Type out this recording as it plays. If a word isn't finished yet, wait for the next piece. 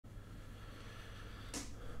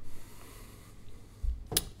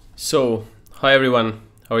So, hi everyone,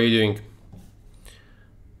 how are you doing?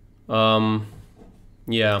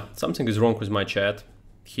 Yeah, something is wrong with my chat.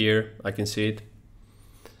 Here, I can see it.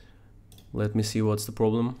 Let me see what's the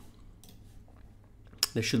problem.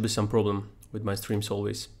 There should be some problem with my streams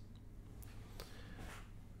always.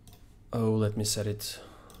 Oh, let me set it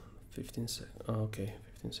 15 seconds. Okay,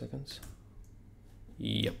 15 seconds.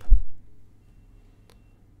 Yep.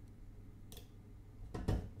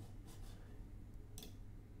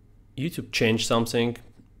 YouTube changed something.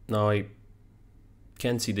 Now I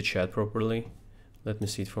can't see the chat properly. Let me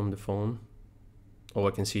see it from the phone. Oh,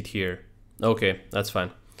 I can see it here. Okay, that's fine.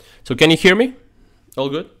 So can you hear me? All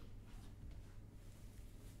good?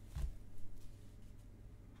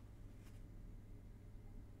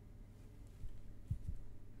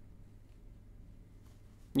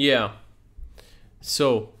 Yeah.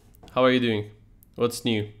 So, how are you doing? What's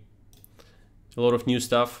new? A lot of new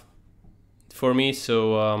stuff for me,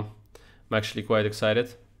 so I'm actually quite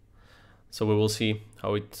excited. So we will see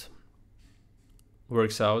how it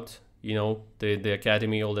works out. You know, the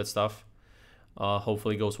academy, all that stuff.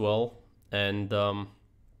 Hopefully goes well. And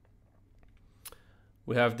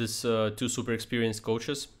we have this two super experienced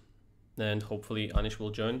coaches, and hopefully Anish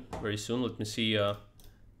will join very soon. Let me see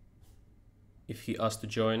if he asked to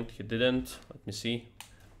join. He didn't. Let me see.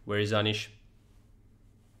 Where is Anish?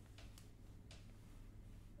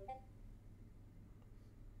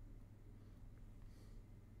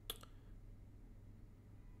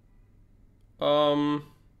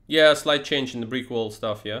 Yeah, slight change in the brick wall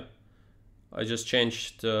stuff. Yeah, I just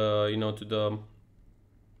changed, you know, to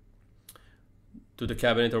the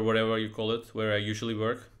cabinet or whatever you call it, where I usually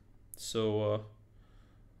work. So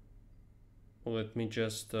let me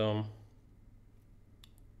just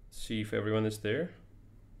see if everyone is there.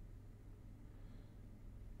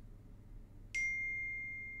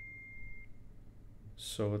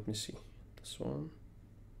 So let me see this one.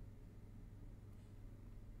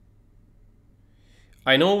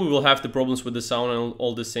 I know we will have the problems with the sound and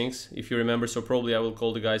all these things, if you remember, so probably I will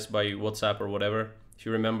call the guys by WhatsApp or whatever. If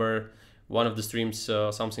you remember, one of the streams,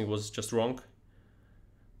 something was just wrong.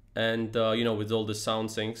 And, you know, with all the sound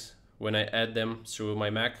things, when I add them through my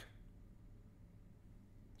Mac.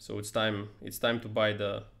 So it's time to buy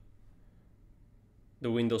the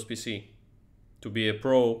Windows PC to be a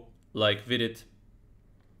pro like Vidit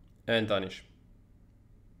and Anish.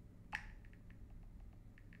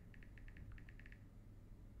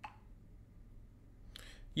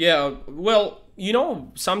 Yeah, well, you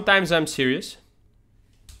know, sometimes I'm serious.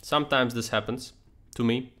 Sometimes this happens to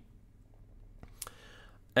me.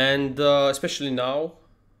 And especially now,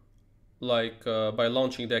 like by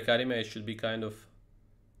launching the academy, I should be kind of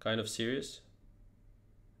serious.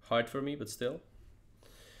 Hard for me, but still.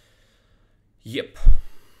 Yep.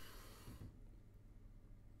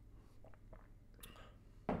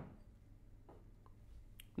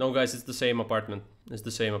 No, guys, it's the same apartment. It's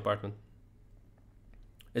the same apartment.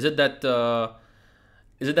 Is it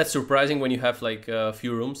that surprising when you have like a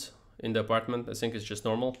few rooms in the apartment? I think it's just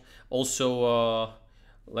normal. Also,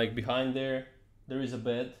 like behind there is a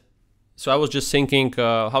bed. So I was just thinking,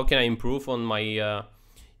 how can I improve on my,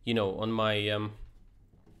 you know, on my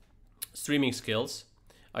streaming skills?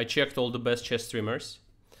 I checked all the best chess streamers,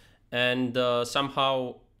 and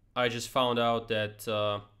somehow I just found out that,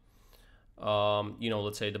 you know,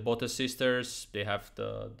 let's say the Bottas sisters, they have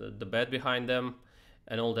the bed behind them.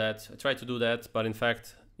 And all that. I tried to do that, but in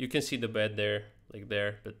fact, you can see the bed there, like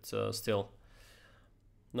there, but still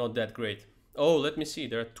not that great. Oh, let me see.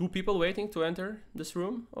 There are two people waiting to enter this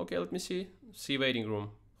room. Okay, let me see. See waiting room.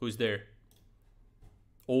 Who's there?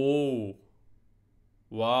 Oh,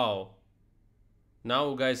 wow.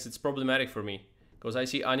 Now, guys, it's problematic for me because I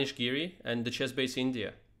see Anish Giri and the Chess Base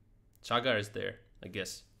India. Chagar is there, I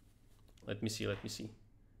guess. Let me see. Let me see.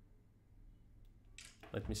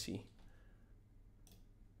 Let me see.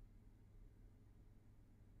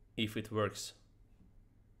 If it works.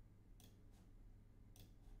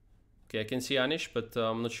 Okay, I can see Anish, but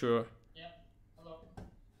I'm not sure. Yeah, hello.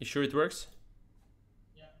 You sure it works?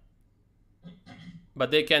 Yeah.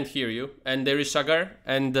 But they can't hear you. And there is Sagar,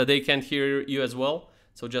 and they can't hear you as well.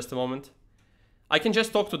 So just a moment. I can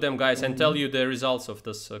just talk to them, guys, and tell you the results of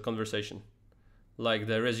this conversation. Like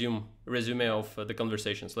the resume of the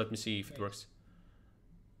conversations. Let me see if it works.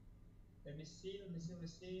 Let me see.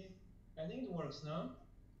 I think it works, no?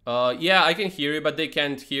 Yeah, I can hear you, but they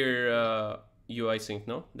can't hear you, I think,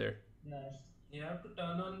 no? There. Nice. You have to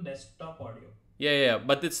turn on desktop audio. Yeah,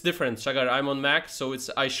 but it's different, Shagar. I'm on Mac, so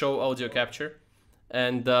I show audio capture.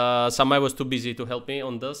 And Samai was too busy to help me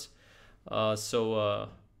on this. So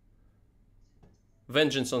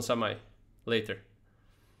vengeance on Samai later.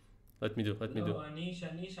 Let me do. Hello,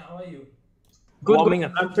 Anish, how are you? Good. Warming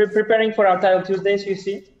up. I'm preparing for our title Tuesdays. You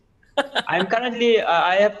see, I'm currently.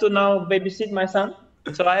 I have to now babysit my son,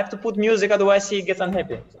 so I have to put music, otherwise he gets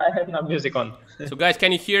unhappy. I have no music on. So guys,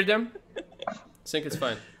 can you hear them? I think it's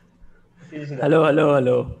fine.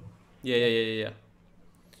 Hello. Yeah.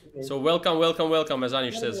 So welcome, as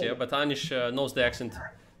Anish says, yeah. But Anish knows the accent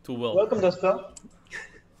too well. Welcome, Dosto.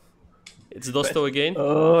 It's Dosto again.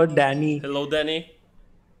 Oh, Danny. Hello, Danny.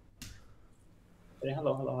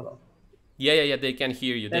 Hello. Yeah, they can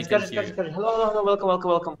hear you. They can hear you. Скажи. Hello,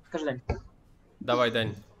 welcome. Скажи, Дань. Давай,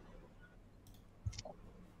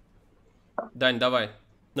 Дань, давай.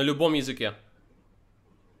 На любом языке.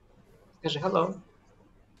 Скажи hello.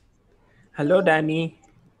 Hello, Danny.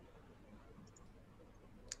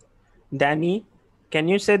 Danny, can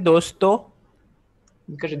you say dosto?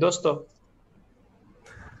 Скажи Досто.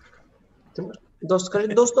 Скажи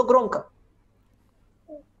Досто громко.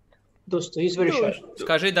 Досто, he's very shy.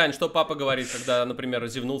 Скажи, Дань, что папа говорит, когда, например,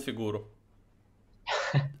 зевнул фигуру?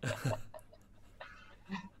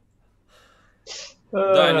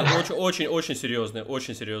 Дань, очень серьезный.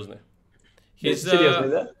 Серьезный,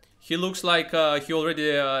 да? He looks like he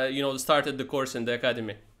already, started the course in the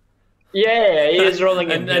academy. Yeah, he is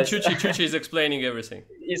rolling in. And Chuchi is explaining everything.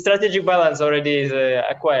 His strategic balance already is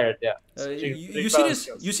acquired, yeah. You serious?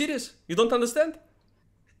 You serious? You don't understand?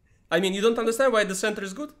 I mean, you don't understand why the center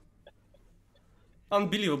is good?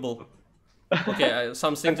 Unbelievable. Okay,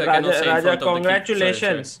 some things I cannot say in front of the kid.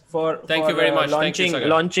 Congratulations for Thank you very much.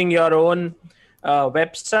 Launching your own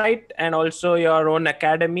website and also your own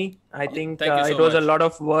academy. I think it was a lot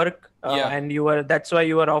of work. And that's why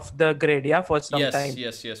you were off the grid, yeah, for some time.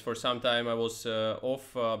 Yes. For some time I was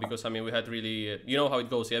off because I mean we had really, you know how it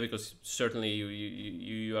goes, yeah, because certainly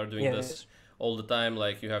you are doing this all the time,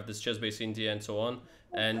 like you have this chess-based India and so on.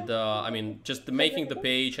 And I mean, just making the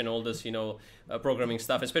page and all this, programming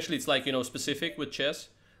stuff, especially it's like, specific with chess.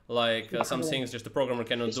 Like some things just the programmer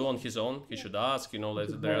cannot do on his own. He should ask,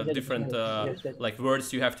 there are different like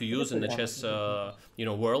words you have to use in the chess,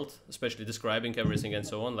 world, especially describing everything and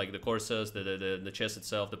so on, like the courses, the chess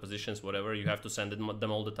itself, the positions, whatever. You have to send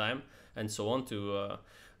them all the time and so on to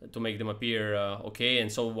make them appear okay.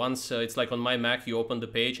 And so once it's like on my Mac, you open the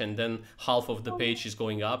page and then half of the page is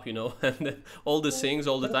going up, and all these things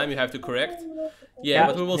all the time you have to correct. Yeah,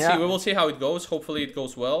 but we will see. We will see how it goes. Hopefully it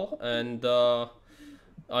goes well. And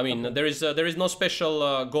I mean, there is no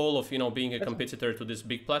special goal of being a competitor to these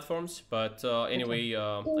big platforms, but anyway,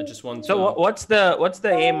 I just want. So what's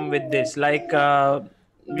the aim with this? Like,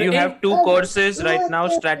 you have two courses right now: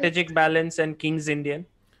 Strategic Balance and King's Indian.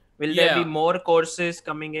 Will there be more courses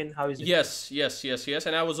coming in? How is it? Yes.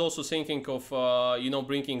 And I was also thinking of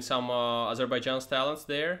bringing some Azerbaijan's talents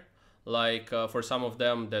there, like for some of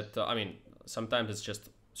them that I mean, sometimes it's just.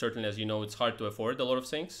 Certainly, as you know, it's hard to afford a lot of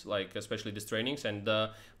things, like especially these trainings. And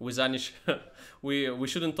with Anish, we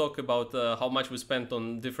shouldn't talk about how much we spent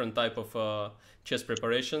on different type of chess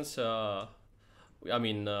preparations. I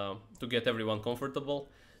mean, to get everyone comfortable.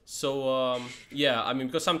 So yeah, I mean,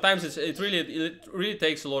 because sometimes it really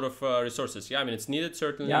takes a lot of resources. Yeah, I mean, it's needed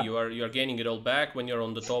certainly. Yeah. You are gaining it all back when you're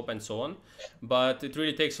on the top and so on. But it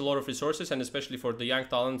really takes a lot of resources, and especially for the young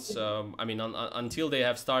talents. I mean, until they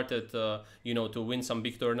have started, to win some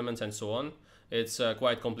big tournaments and so on, it's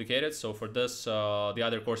quite complicated. So for this, the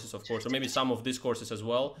other courses, of course, or maybe some of these courses as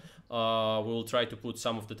well, we will try to put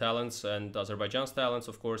some of the talents and Azerbaijan's talents,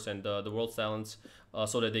 of course, and the world's talents,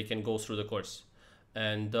 so that they can go through the course.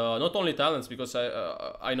 And not only talents, because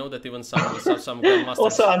I know that even some grandmasters.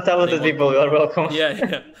 Also untalented people, you are welcome.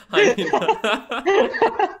 Yeah. I mean,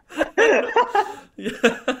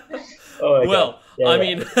 oh well, yeah, I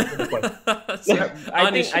mean,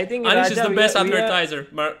 I think Anish is the best advertiser.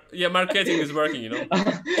 Marketing is working,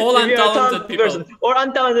 All untalented people or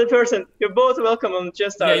untalented person, you're both welcome on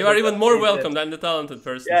ChessStars. Yeah, you are even more welcome than the talented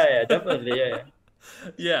person. Yeah, definitely, yeah.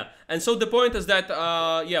 Yeah, and so the point is that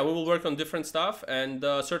we will work on different stuff, and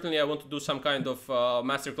certainly I want to do some kind of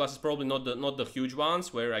master classes, probably not the huge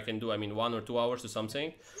ones where I can do 1 or 2 hours or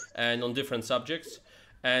something, and on different subjects,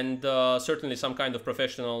 and certainly some kind of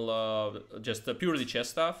professional, just purely chess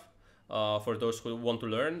stuff for those who want to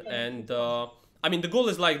learn. And I mean, the goal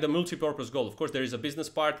is like the multi-purpose goal. Of course, there is a business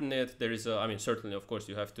part in it. There is certainly, of course,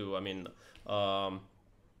 you have to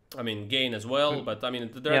gain as well, but I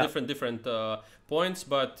mean, there are different points,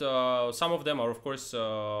 but some of them are, of course,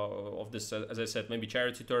 of this, as I said, maybe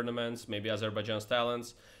charity tournaments, maybe Azerbaijan's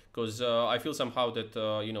talents, because I feel somehow that,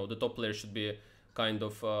 the top players should be kind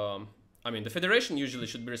of, the federation usually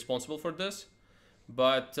should be responsible for this,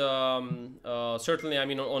 But certainly, I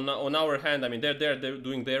mean, on our hand, I mean, they're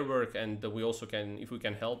doing their work, and we also can, if we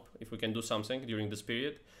can help, if we can do something during this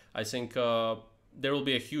period, I think there will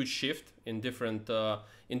be a huge shift in different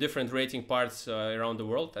rating parts around the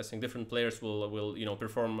world. I think different players will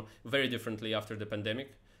perform very differently after the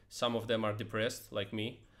pandemic. Some of them are depressed, like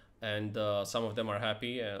me, and some of them are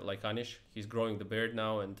happy, like Anish. He's growing the beard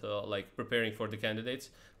now and like preparing for the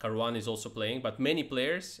candidates. Karwan is also playing, but many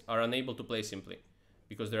players are unable to play simply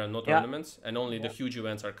because there are no tournaments, and only the huge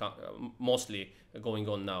events are mostly going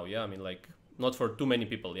on now. Yeah, I mean, like, not for too many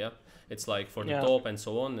people. Yeah, it's like for the top and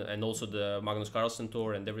so on, and also the Magnus Carlsen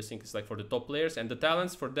tour and everything is like for the top players and the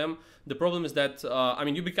talents. For them, the problem is that I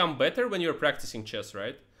mean, you become better when you're practicing chess,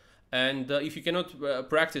 right? And if you cannot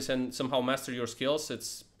practice and somehow master your skills,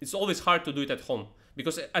 it's always hard to do it at home,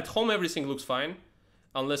 because at home everything looks fine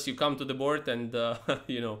unless you come to the board and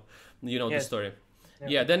you know the story.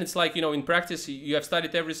 Yeah, then it's like, in practice you have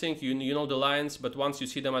studied everything, you know the lines, but once you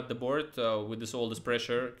see them at the board with all this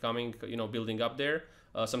pressure coming, building up there,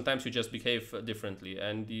 sometimes you just behave differently.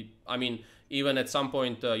 And I mean, even at some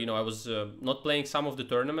point, I was not playing some of the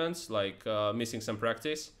tournaments, like missing some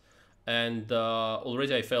practice, and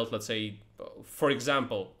already I felt, let's say, for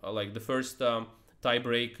example, like the first tie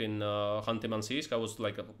break in Khanty-Mansiysk,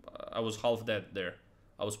 I was half dead there.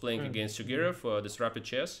 I was playing against Sugirov, this rapid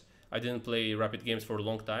chess. I didn't play rapid games for a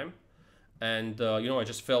long time, and I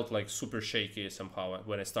just felt like super shaky somehow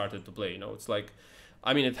when I started to play. It's like,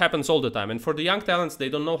 I mean, it happens all the time. And for the young talents, they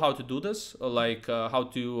don't know how to do this, like how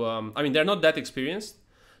to. I mean, they're not that experienced,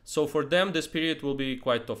 so for them this period will be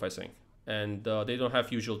quite tough, I think. And they don't have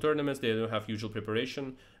usual tournaments, they don't have usual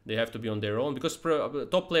preparation. They have to be on their own, because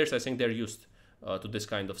top players, I think, they're used to this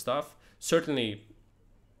kind of stuff. Certainly,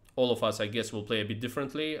 all of us, I guess, will play a bit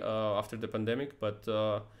differently after the pandemic, but.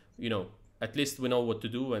 At least we know what to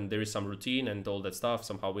do, and there is some routine and all that stuff.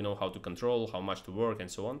 Somehow we know how to control, how much to work,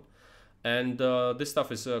 and so on. And this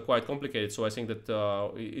stuff is quite complicated, so I think that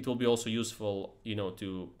it will be also useful,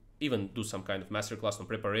 to even do some kind of masterclass on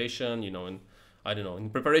preparation, and I don't know,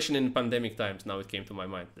 in preparation in pandemic times. Now it came to my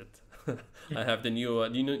mind that I have the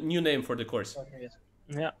new name for the course.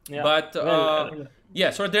 Yeah. But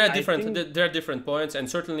yeah, so there are different points, and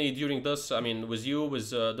certainly during this, I mean, with you,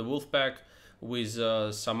 with the Wolfpack, with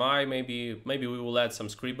Samai, maybe we will add some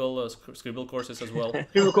Scribble courses as well.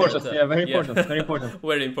 Scribble courses, very important, very important.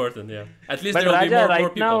 Very important, yeah. At least but there will Radja, be more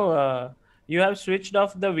people. Now, you have switched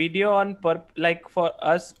off the video on like for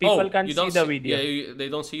us, people can see the video. Yeah, they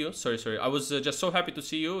don't see you. Sorry. I was just so happy to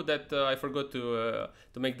see you that I forgot to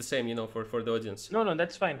make the same, for the audience. No,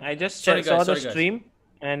 that's fine. I just saw the stream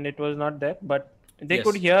and it was not there, but they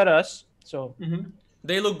could hear us. So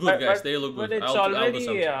they look good, guys. They look good. But it's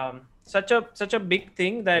already such a big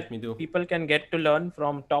thing that people can get to learn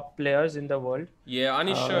from top players in the world. Yeah,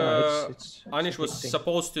 Anish was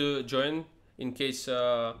supposed to join in case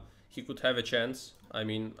he could have a chance. I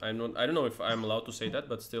mean, I don't know if I'm allowed to say that,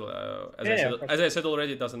 but still, as I said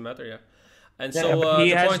already, it doesn't matter. Yeah, and so he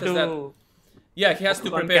the has point is that. Yeah, he has to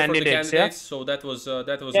prepare for the candidates, so that was a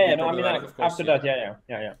bit problematic, of course. After that,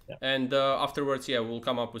 yeah. And afterwards, we'll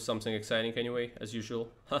come up with something exciting anyway, as usual.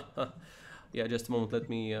 Yeah, just a moment. Let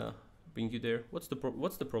me bring you there. What's the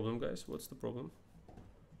problem, guys? What's the problem?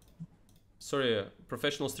 Sorry,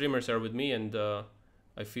 professional streamers are with me, and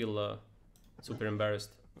I feel super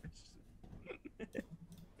embarrassed.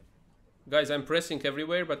 Guys, I'm pressing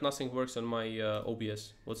everywhere, but nothing works on my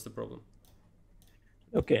OBS. What's the problem?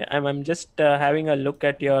 Okay, I'm just having a look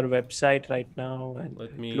at your website right now, and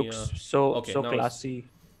it looks so classy,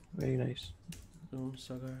 very nice.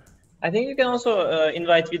 I think you can also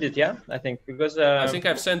invite Vidit, yeah? I think, because I think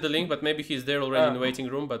I've sent the link, but maybe he's there already in the waiting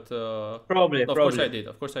room. But probably. Of course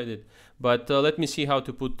I did. But let me see how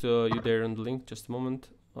to put you there on the link. Just a moment.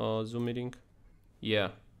 Zoom meeting. Yeah.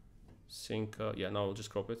 Sync. Yeah. Now I'll just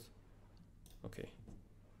crop it. Okay.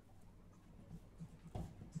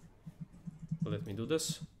 Let me do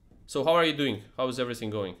this. So how are you doing? How is everything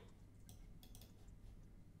going?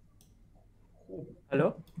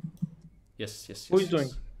 Hello? Yes. Who is doing?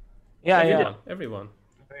 Yeah, everyone.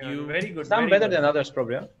 You very good. Some better than others,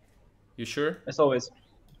 probably. Yeah? You sure? As always.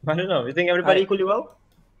 I don't know. You think everybody equally well?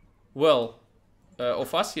 Well,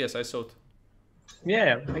 of us, yes, I thought.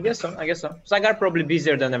 Yeah, I guess so. Sagar probably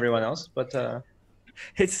busier than everyone else, but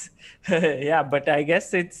it's but I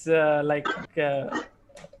guess it's like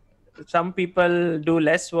some people do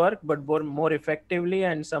less work but more effectively,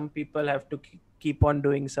 and some people have to keep on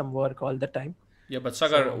doing some work all the time. Yeah, but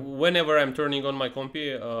Sagar, whenever I'm turning on my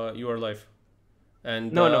compy, you are live.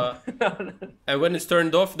 And no. And when it's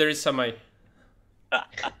turned off, there is Samai.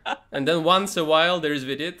 And then once a while there is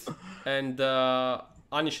Vidit, and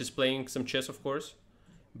Anish is playing some chess, of course.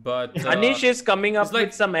 But Anish is coming up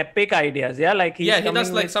with some epic ideas. Yeah, like he's he coming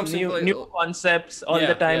does like with something new concepts all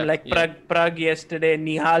the time. Like Prague yesterday,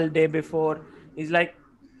 Nihal day before. He's like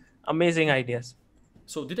amazing ideas.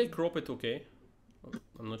 So did I crop it okay?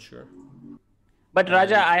 I'm not sure. But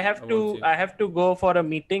Radja, I have to go for a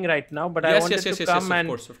meeting right now. But I wanted to come and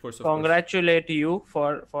congratulate you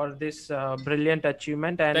for this brilliant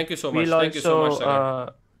achievement. And thank you so much. We'll thank also you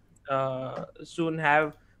so much, soon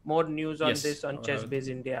have more news on this on ChessBase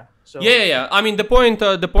India. So yeah. I mean, the point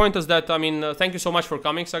is that thank you so much for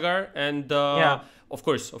coming, Sagar. And of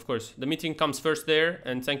course, the meeting comes first there.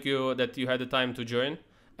 And thank you that you had the time to join.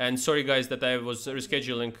 And sorry guys that I was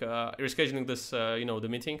rescheduling this the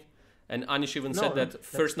meeting. And Anish even said that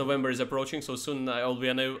 1st November is approaching, so soon I'll be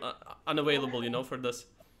unavailable, for this,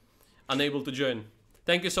 unable to join.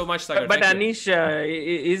 Thank you so much, Sagar. But Anish,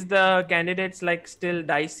 is the candidates like still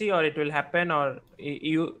dicey, or it will happen, or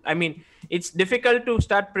you? I mean, it's difficult to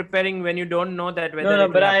start preparing when you don't know that whether. No,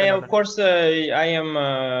 but I am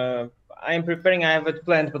preparing. I have it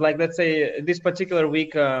planned, but like let's say this particular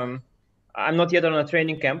week, I'm not yet on a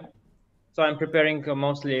training camp. So I'm preparing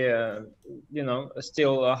mostly,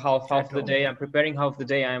 still half the day. I'm preparing half the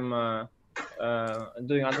day. I'm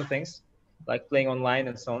doing other things, like playing online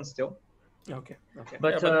and so on still. Okay.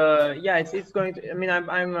 But it's going to. I mean,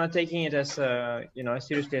 I'm taking it as as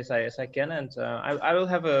seriously as I can, and I will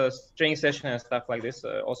have a training session and stuff like this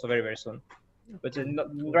also very, very soon. But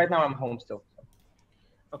right now I'm home still.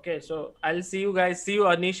 Okay, so I'll see you guys. See you,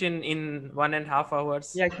 Anish, in 1.5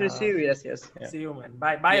 hours. Yeah, actually, see you. Yes. Yeah. See you, man.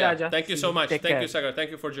 Bye, Radja. Thank you so much. Thank you, Sagar.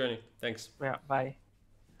 Thank you for joining. Thanks. Yeah, bye.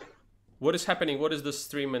 What is happening? What is the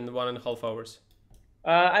stream in 1.5 hours?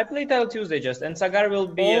 I play Title Tuesday and Sagar will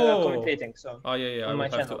be commentating. So. Oh yeah. I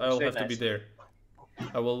will have to be there.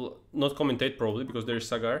 I will not commentate probably because there is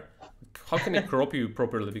Sagar. How can I crop you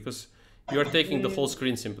properly? Because you are taking the whole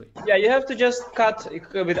screen simply. Yeah, you have to just cut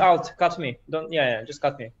with Alt. Cut me. Don't. Yeah. Just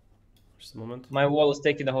cut me. Just a moment. My wall is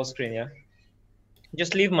taking the whole screen. Yeah.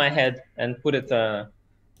 Just leave my head and put it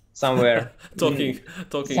somewhere. talking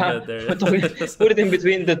head there. Yeah. Put it in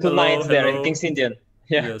between the two lines there in King's Indian.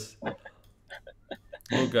 Yeah. Yes.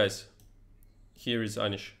 Look, guys. Here is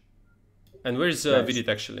Anish. And where is Vidit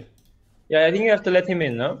actually? Yeah, I think you have to let him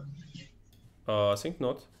in, no? I think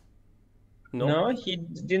not. No, he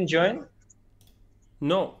didn't join.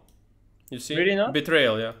 No, you see, really not?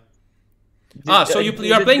 Betrayal, yeah. So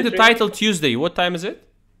you are playing the Title Tuesday. What time is it?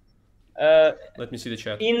 Let me see the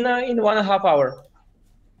chat. In 1.5 hours.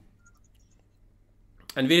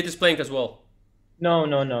 And Vidit is playing as well.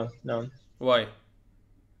 No. Why?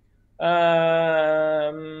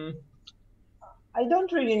 I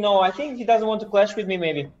don't really know. I think he doesn't want to clash with me,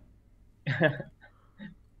 maybe.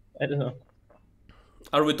 I don't know.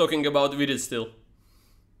 Are we talking about Vidit still?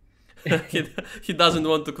 he doesn't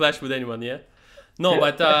want to clash with anyone, yeah? No,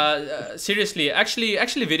 but seriously, actually,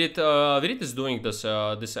 Vidit is doing this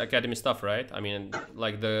academy stuff, right? I mean,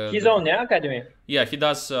 like his own academy. Yeah, he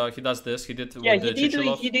does this. He did. Yeah,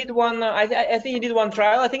 he did one. I think he did one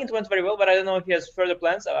trial. I think it went very well, but I don't know if he has further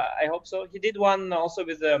plans. I hope so. He did one also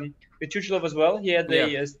with Chuchelov as well. He had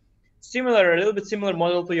a little bit similar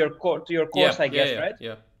model to your course, I guess, right?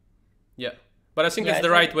 Yeah. But I think it's the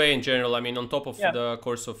right way in general. I mean, on top of the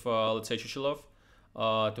course of, let's say, Chuchelov,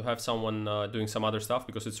 to have someone doing some other stuff,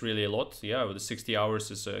 because it's really a lot. Yeah, the 60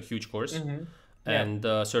 hours is a huge course. Mm-hmm. And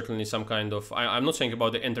certainly some kind of, I'm not saying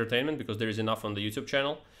about the entertainment, because there is enough on the YouTube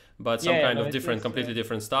channel, but some kind of different, completely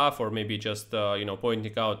different stuff, or maybe just,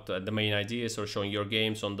 pointing out the main ideas or showing your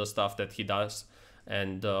games on the stuff that he does,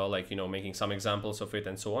 and making some examples of it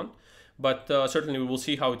and so on. But certainly we will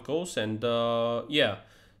see how it goes. And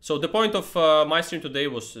so the point of my stream today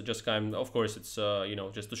was just of course, it's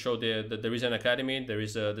just to show that there is an academy, there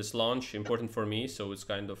is this launch, important for me. So it's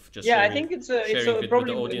kind of just I think it's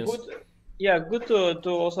probably with the audience. Good to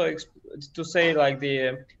also to say like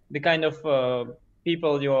the kind of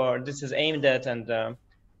people this is aimed at, and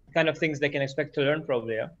kind of things they can expect to learn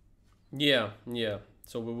probably. Yeah.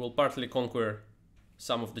 So we will partly conquer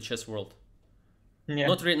some of the chess world. Yeah.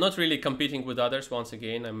 Not really competing with others. Once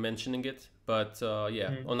again, I'm mentioning it, but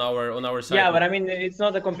on our side. Yeah, but I mean, it's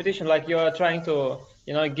not a competition. Like you are trying to,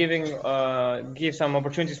 give some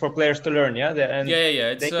opportunities for players to learn. Yeah,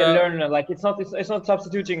 they can learn. Like it's not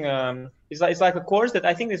substituting. It's like a course that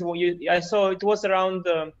I think I saw it was around.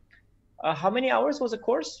 How many hours was a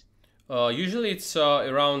course? Usually it's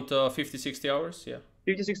around 50-60 hours. Yeah.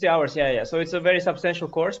 50-60 hours. Yeah. So it's a very substantial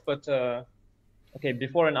course, but. Okay,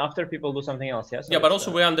 before and after people do something else, yeah. So but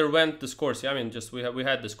also we underwent this course. Yeah, I mean, just we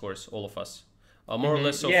had this course, all of us. more or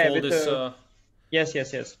less of yeah, all this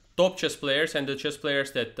yes. top chess players and the chess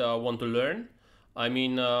players that want to learn. I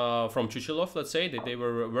mean, from Chuchelov, let's say, that they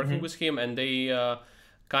were working with him, and they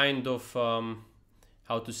kind of,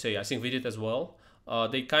 how to say, I think we did as well.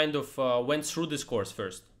 They kind of went through this course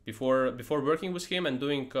first before working with him and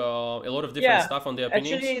doing a lot of different stuff on the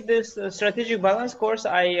opinions. Actually, this strategic balance course,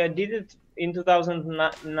 I did it in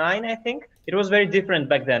 2009, I think. It was very different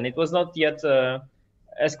back then. It was not yet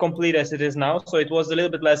as complete as it is now, so it was a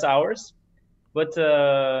little bit less hours, but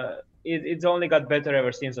it's only got better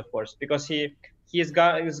ever since, of course, because he's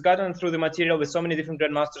gotten through the material with so many different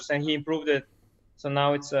grandmasters and he improved it. So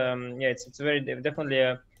now it's it's very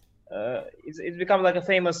definitely it's become like a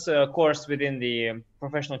famous course within the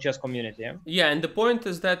professional chess community. Yeah, and the point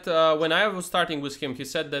is that when I was starting with him, he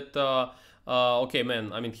said that okay,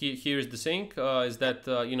 man, I mean, here's the thing, is that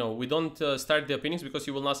you know, we don't start the opinions because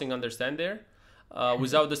you will nothing understand there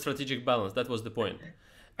without the strategic balance. That was the point.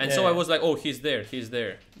 And so I was like, oh, he's there,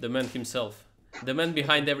 the man himself, the man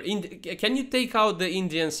behind can you take out the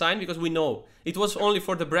Indian sign, because we know it was only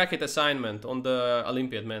for the bracket assignment on the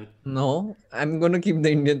Olympiad, man. No, I'm gonna keep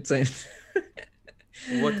the Indian sign.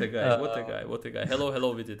 What a guy, what a guy.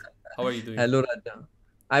 Hello Vidit, how are you doing? Hello Radja.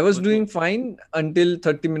 I was doing fine until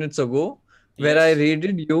 30 minutes ago, where I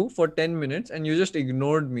raided you for 10 minutes and you just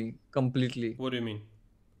ignored me completely. What do you mean?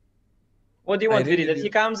 What do you want, Vidit? That he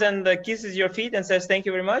comes and kisses your feet and says thank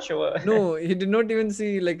you very much? Or what? No, he did not even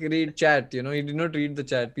see, like, read chat, you know, he did not read the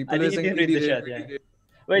chat. People were saying, read the chat, yeah.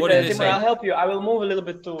 Wait, Teimour, I'll help you. I will move a little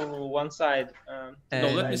bit to one side. No,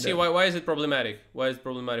 let me see. Why is it problematic? Why is it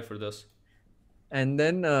problematic for this? And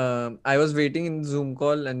then I was waiting in Zoom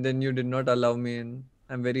call and then you did not allow me in.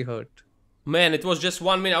 I'm very hurt. Man, it was just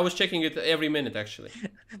 1 minute. I was checking it every minute, actually.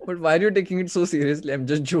 But why are you taking it so seriously? I'm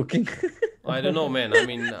just joking. I don't know, man. I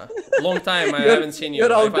mean, long time I haven't seen you.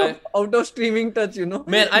 You're out of streaming touch, you know.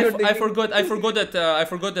 Man, I forgot that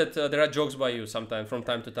there are jokes by you sometimes from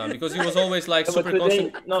time to time, because he was always like super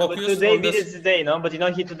constant. But today we did today, no. But you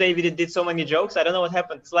know, today we did so many jokes. I don't know what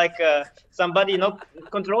happened. It's like somebody, you know,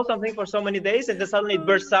 controls something for so many days and then suddenly it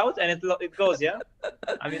bursts out and it goes, yeah.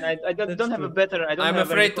 I mean, I don't have a better. I'm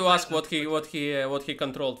afraid to ask what he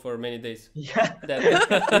controlled for many days. Yeah.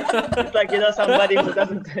 It's like, you know, somebody who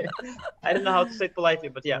doesn't. I don't know how to say it politely,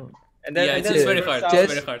 but yeah. And then, it's very hard.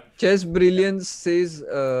 It's very hard. Chess Brilliance says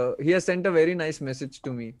he has sent a very nice message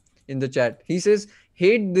to me in the chat. He says,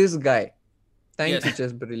 "Hate this guy." Thank you,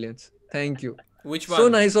 Chess Brilliance. Thank you. Which one? So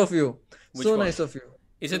nice of you. Nice of you.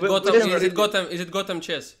 Is it Gotham? Is it Gotham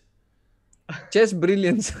Chess? Chess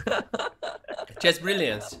Brilliance. Chess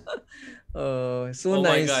Brilliance. So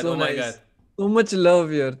nice. God, so nice. God. So much love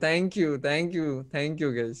here. Thank you,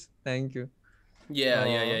 guys. Thank you.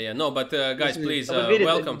 Yeah. No, but guys, please,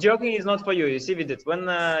 welcome. Joking is not for you. You see, with it, when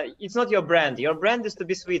it's not your brand. Your brand is to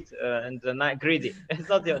be sweet and not greedy. It's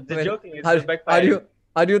not the joking. It's the backfire.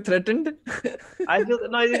 Are you threatened? I feel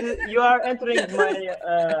no. You are entering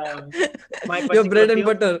my your bread and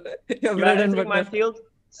field. Butter. Your bread and butter. My field.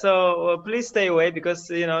 So please stay away, because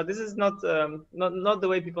you know this is not the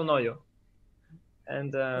way people know you.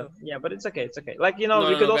 And yeah, but it's okay. It's okay. Like, you know,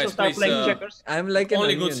 we could also start playing checkers. I'm like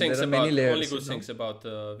only good things about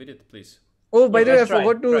Vidit, please. Oh, by the way, I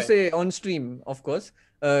forgot to say on stream, of course.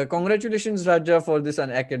 Congratulations, Radja, for this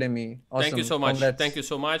academy. Awesome. Thank you so much. Congrats. Thank you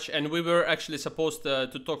so much. And we were actually supposed to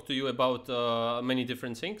talk to you about many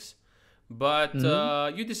different things, but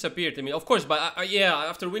you disappeared. I mean, of course, but yeah,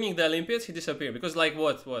 after winning the Olympiads, he disappeared because, like,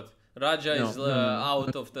 what? Radja is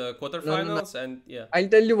out of the quarterfinals, and yeah. I'll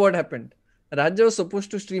tell you what happened. Radja was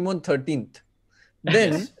supposed to stream on 13th.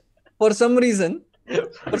 Then, for some reason,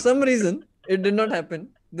 it did not happen.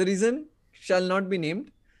 The reason shall not be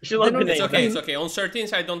named. It's okay. It's okay. On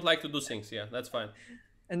 13th, I don't like to do things. Yeah, that's fine.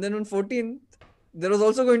 And then on 14th, there was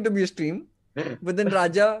also going to be a stream. But then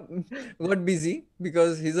Radja got busy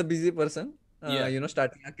because he's a busy person. You know,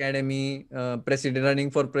 starting academy,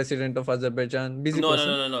 running for president of Azerbaijan. Busy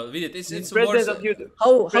person. No. It's president of YouTube.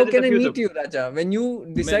 How can I meet you, Radja, when you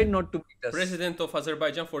decide not to meet us? President of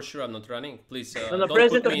Azerbaijan for sure. I'm not running. Please don't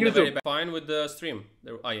put me in a very fine with the stream.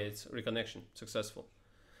 Yeah, it's reconnection successful.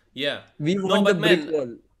 Yeah. We want the brick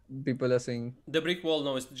wall. People are saying the brick wall.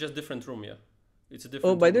 No, it's just different room. Yeah, it's a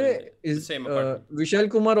different. Oh, by the way, the same apartment. Vishal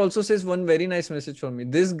Kumar also says one very nice message for me.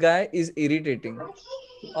 This guy is irritating.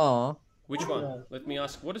 Which one? Let me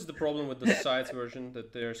ask. What is the problem with the science version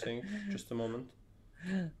that they are saying? Just a moment.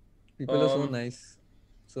 People are so nice.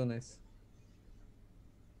 So nice.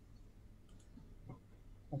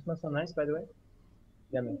 It smells so nice, by the way.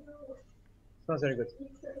 Yummy. Smells very good.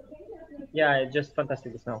 Yeah, it's just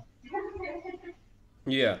fantastic to smell.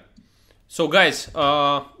 Yeah. So guys,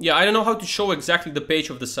 yeah, I don't know how to show exactly the page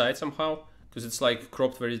of the site somehow, because it's like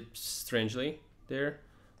cropped very strangely there.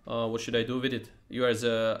 What should I do with it? You are as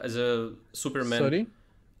a Superman. Sorry?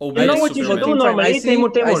 You know what you should do normally,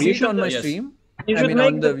 Teimour. You should on my stream. You should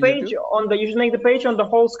make the page on the. You should make the page on the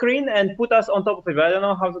whole screen and put us on top of it. But I don't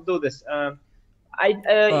know how to do this. Oh,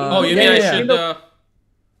 you mean I should?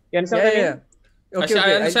 You understand what I mean? Okay,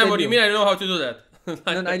 I understand what you mean. I don't know how to do that.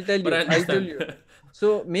 No, I'll tell you. I'll tell you.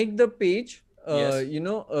 So make the page, you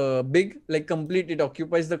know, big, like complete. It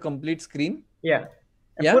occupies the complete screen. Yeah.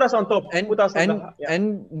 And put us on top. And put us on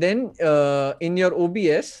and then in your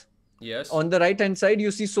OBS. Yes. On the right hand side, you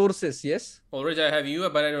see sources. Yes. Already I have you,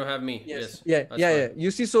 but I don't have me. Yes. Yeah. You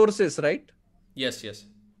see sources, right? Yes.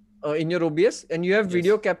 In your OBS, and you have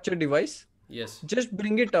video capture device. Yes. Just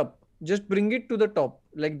bring it up. Just bring it to the top.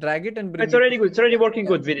 Like drag it and bring it. It's already good. It's already working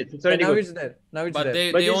good with it. It's already now good. It's there. Now it's but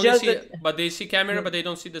there. They only see. But they see camera, but they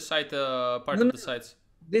don't see the site part of the sites.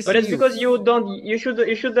 But it's because you don't. You should have.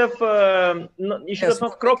 You should have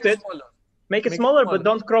not cropped it. Make it smaller, but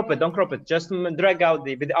don't crop it. Don't crop it. Just drag out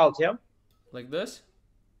with Alt, yeah. Like this,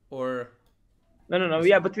 or no.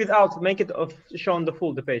 Yeah, but with Alt, make it shown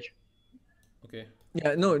the page. Okay.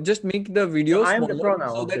 Yeah, no, just make the video I am the pro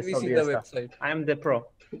now. So that we see the website. I am the pro.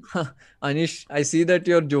 Anish, I see that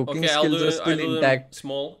your joking skills are still intact.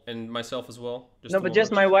 Small and myself as well.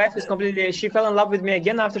 Just my wife is completely. She fell in love with me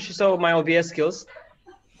again after she saw my OBS skills.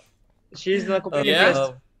 She's like completely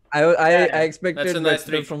impressed. I expected nice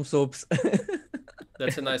that from soaps.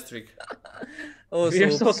 That's a nice trick. Oh, we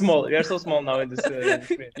are so small. We are so small now in this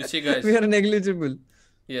screen. You see, guys. We are negligible.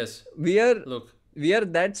 Yes. We are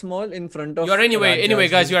that small in front of. You are anyway,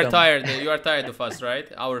 guys. You are tired. You are tired of us, right?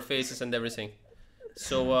 Our faces and everything.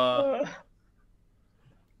 So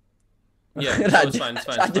yeah, it's fine.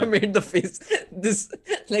 Radja made the face this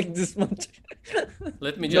much.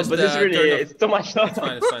 Let me just. No, but it's too much. It's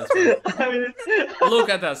fine. I mean, look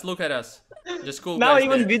at us. Just cool. Now guys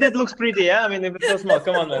even Vidit looks pretty, yeah. I mean, if it's so small,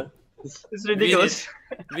 come on, man. It's ridiculous.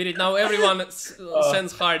 Vidit, now everyone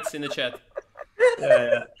sends hearts in the chat.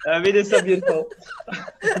 Yeah. Vidit's so beautiful.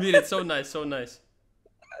 Vidit, so nice.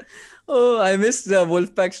 Oh, I missed the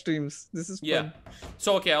Wolfpack streams. This is fun. Yeah.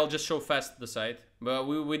 So okay, I'll just show fast the site. But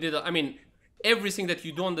we did. I mean, everything that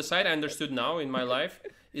you do on the site, I understood now in my life,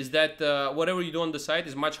 is that whatever you do on the site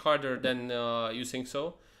is much harder than you think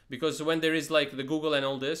so. Because when there is like the Google and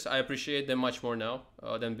all this, I appreciate them much more now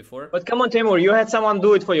than before. But come on, Teimour, you had someone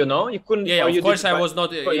do it for you, no? You couldn't. Yeah, of course I was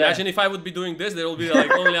not. Imagine if I would be doing this, there will be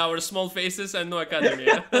like only our small faces and no academy.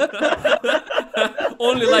 Yeah?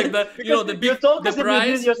 Only like the the big the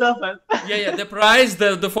prize. Yourself, man. Yeah, the prize,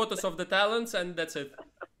 the photos of the talents, and that's it.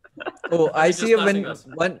 Oh, I see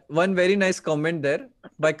one very nice comment there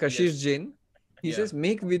by Kashish Jain. He says,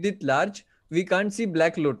 "Make Vidit large. We can't see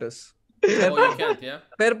Black Lotus." You can't, yeah.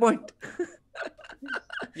 Fair point.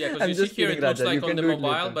 Yeah, because you see here it looks like on the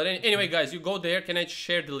mobile. But anyway, guys, you go there. Can I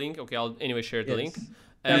share the link? Okay, I'll anyway share the link.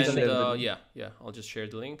 And yeah, I'll just share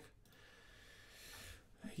the link.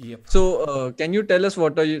 Yep. So, can you tell us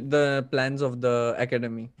what are the plans of the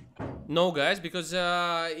academy? No, guys, because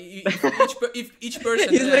if each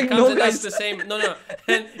person comes and asks the same,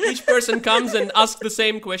 and each person comes and asks the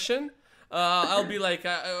same question. I'll be like,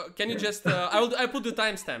 can you just? I put the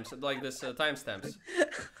timestamps like this. Timestamps.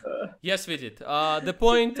 Yes, we did. The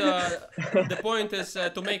point is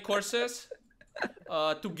to make courses,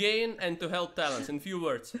 to gain and to help talents. In few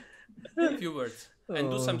words, and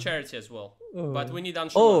do some charity as well. But we need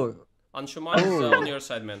Anshuman. Anshuman is on your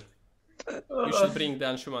side, man. You should bring the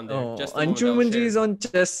Anshuman there. Just Anshuman ji is on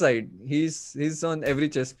chess side. He's on every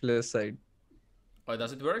chess player's side. Oh,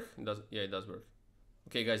 does it work? Yeah, it does work.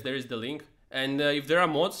 Okay, guys, there is the link, and if there are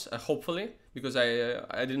mods, hopefully, because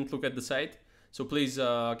I didn't look at the site, so please,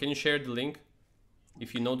 can you share the link?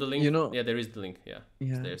 If you know the link, yeah, there is the link. Yeah,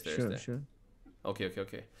 it's there. Sure.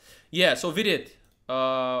 Okay. Yeah, so Vidit,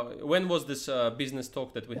 when was this business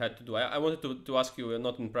talk that we had to do? I wanted to ask you,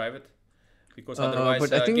 not in private, because otherwise,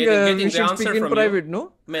 but I think getting we should speak in private,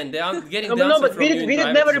 no? Man, getting the answer from you in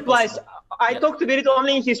Vidit never replies. I talked to Vidit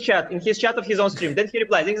only in his chat of his own stream. Then he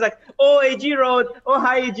replies. He's like, "Oh, AG Road. Oh,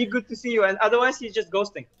 hi, AG. Good to see you." And otherwise, he's just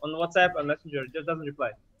ghosting on WhatsApp and Messenger. Just doesn't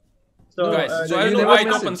reply. So, guys, so I don't know why it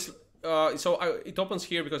opens. It opens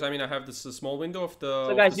here because I have this small window of the.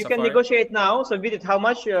 So guys, you can negotiate now. So Vidit, how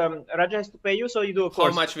much Radja has to pay you? So you do a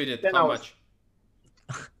course. How much Vidit? 10 how hours.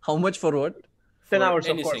 much? How much for what? 10 hours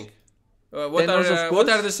anything. Of course. What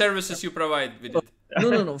are the services you provide with it?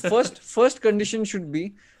 No. First condition should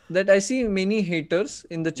be that I see many haters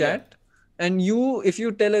in the chat, and if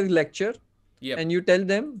you tell a lecture, and you tell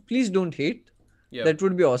them, please don't hate, that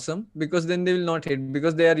would be awesome, because then they will not hate,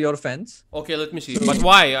 because they are your fans. Okay, let me see. But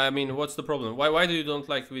why? I mean, what's the problem? Why do you don't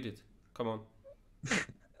like Vidit? Come on.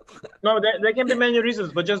 No, there can be many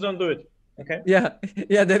reasons, but just don't do it. Okay.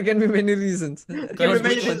 Yeah, there can be many reasons. There can be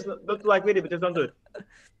many reasons not to like Vidit, but just don't do it.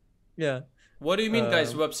 Yeah. What do you mean,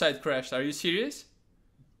 guys? Website crashed? Are you serious?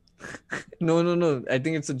 No. I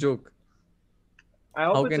think it's a joke. I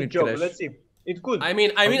hope it's a joke. Let's see. It could. I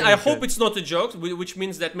mean, I hope it's not a joke, which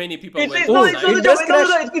means that many people. It's not a joke.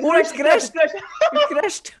 It crashed. It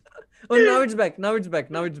crashed. Oh, now it's back. Now it's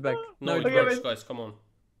back. No, it works, guys. Come on.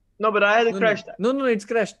 No, but I had it crashed. No, it's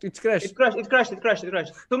crashed. It crashed. It crashed.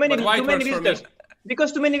 Too many visitors.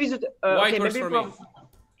 Because too many visitors. Why it works for me?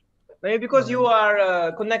 Maybe because you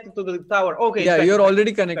are connected to the tower. Okay. Yeah, you're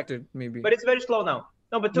already connected, maybe. But it's very slow now.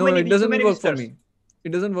 No, but too many. It doesn't work visitors. for me.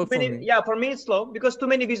 It doesn't work for me. Yeah, for me it's slow because too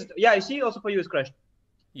many visitors. Yeah, I see. Also for you it's crashed.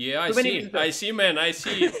 Yeah, I see. I see, man. I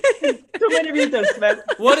see. Too many visitors, man.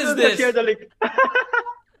 What is this? Share the link.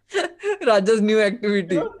 Raja's new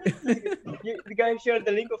activity. The guy shared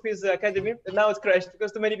the link of his academy, and now it's crashed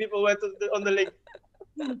because too many people went on the link.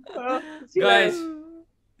 Guys,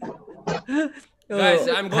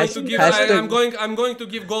 I'm going to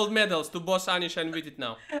give gold medals to Boss Anish and Vidit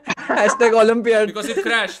now. Hashtag Olympiad. Because it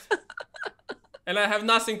crashed, and I have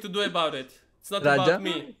nothing to do about it. It's not about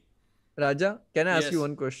me. Raja, can I ask you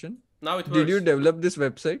one question? Now it works. Did you develop this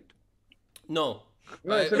website? No.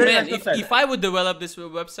 Man, if I would develop this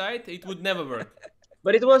website, it would never work.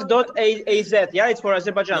 But it was .az, yeah? It's for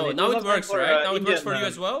Azerbaijan. No, now it works, right? Now it works for you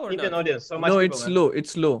as well, or Indian not? audience. So no, it's slow.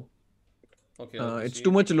 It's slow. Okay. It's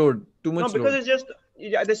too much load. No, because it's just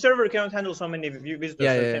the server cannot handle so many visitors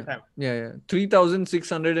at the same time. Yeah.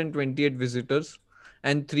 3,628 visitors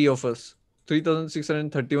and 3 of us.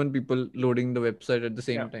 3,631 people loading the website at the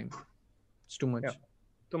same time. It's too much. Yeah.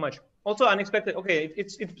 Too much. Also unexpected. Okay,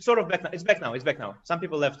 it's sort of back now. It's back now. Some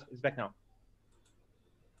people left. It's back now.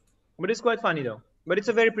 But it's quite funny though. But it's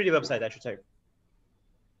a very pretty website, I should say.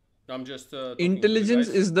 I'm just. Intelligence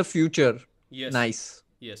is the future. Yes. Nice.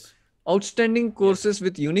 Yes. Outstanding courses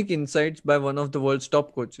with unique insights by one of the world's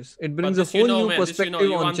top coaches. It brings a whole new perspective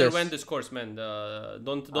you on chess. underwent this course, man.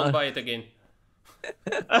 Don't buy it again.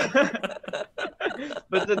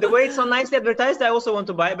 But the way it's so nicely advertised, I also want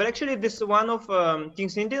to buy. But actually, this one of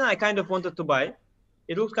King's Indian, I kind of wanted to buy.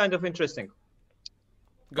 It looks kind of interesting.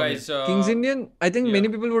 Guys, King's Indian, I think many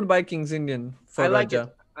people would buy King's Indian for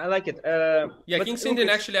Raja. I like it. King's Indian,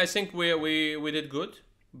 actually, I think we did good.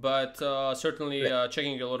 But certainly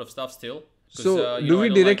checking a lot of stuff still. So, do we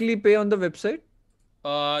directly pay on the website?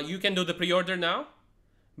 You can do the pre-order now.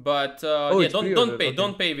 But don't pay. Okay.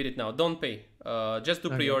 Don't pay with it now. Don't pay. Just do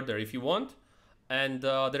pre-order if you want. And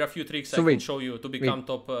there are a few tricks I can show you to become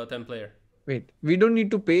top 10 player. Wait, we don't need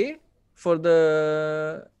to pay for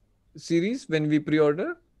the series when we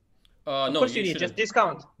pre-order? Of course you need. Just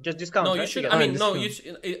discount. No, you should. I mean, no.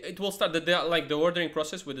 It will start the ordering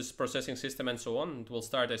process with this processing system and so on. It will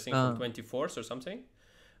start, I think, on 24th or something.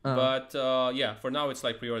 But for now it's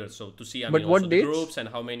like pre-ordered. So to see, also the groups and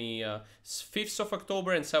how many 5th of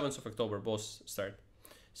October and 7th of October both start.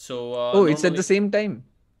 So it's at the same time,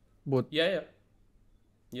 both. Yeah.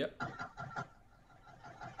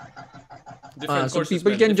 Different courses, so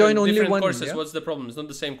people can join only one courses. Yeah? What's the problem? It's not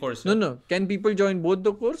the same course. No. Can people join both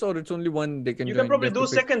the course, or it's only one they can join? You can probably do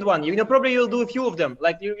second one. You'll do a few of them.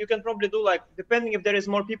 Like you can probably do, like, depending if there is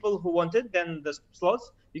more people who want it than the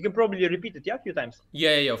slots, you can probably repeat it a few times.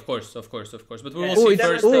 Yeah, of course. But we will see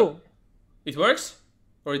first. It works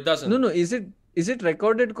or it doesn't? No. Is it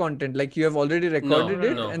recorded content? Like you have already recorded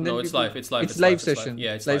it? And then it's live. It's live. It's live session.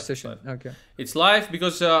 Yeah, it's live session. Okay. It's live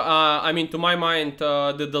because I mean, to my mind,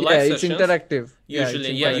 the live sessions. It's interactive.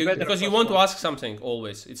 Usually, because you want to ask something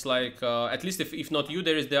always. It's like at least if not you,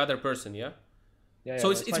 there is the other person. Yeah.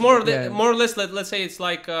 So it's more or less. Let's say it's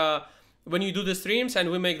like when you do the streams and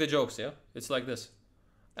we make the jokes. Yeah. It's like this.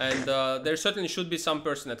 And there certainly should be some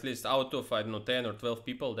person, at least out of, I don't know, 10 or 12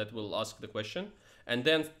 people that will ask the question. And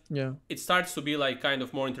then it starts to be like kind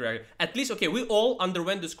of more interactive. At least, okay, we all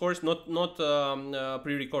underwent this course, not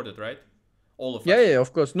pre-recorded, right? All of us. Yeah,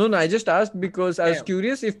 of course. No, I just asked because I was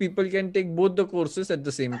curious if people can take both the courses at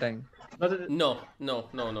the same time. No.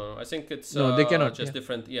 I think it's they cannot. Just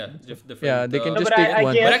different. Yeah, different. Yeah, they can just take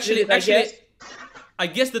one. But actually, I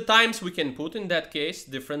guess the times we can put in that case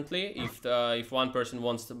differently if one person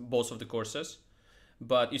wants both of the courses.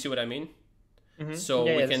 But you see what I mean? Mm-hmm. So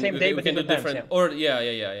we can do different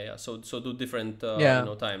So do different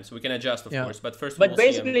times. We can adjust, of course. But first,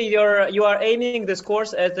 basically, you are aiming this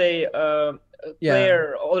course as a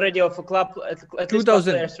player already of a club at least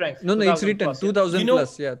 2000 player strength. No, it's written plus, 2000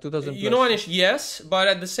 plus. Yeah, 2000 plus. You know, Anish, yes, but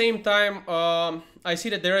at the same time, I see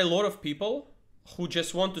that there are a lot of people who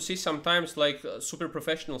just want to see sometimes like super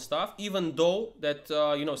professional stuff, even though that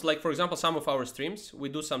you know, it's like, for example, some of our streams we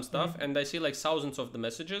do some stuff and I see like thousands of the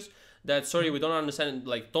messages that sorry, we don't understand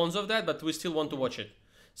like tons of that, but we still want to watch it.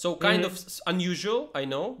 So kind of unusual, I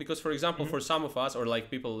know, because for example, for some of us, or like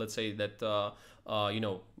people, let's say that you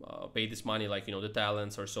know, pay this money, like, you know, the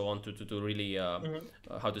talents or so on to really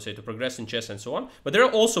how to say, to progress in chess and so on. But there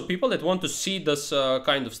are also people that want to see this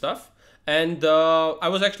kind of stuff. And I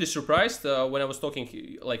was actually surprised when I was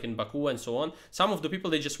talking like in Baku and so on. Some of the people,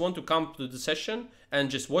 they just want to come to the session and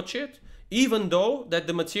just watch it, even though that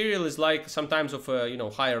the material is like sometimes of a, you know,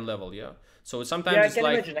 higher level. Yeah. So sometimes it's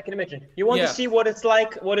like, I can imagine. You want to see what it's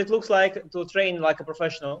like, what it looks like to train like a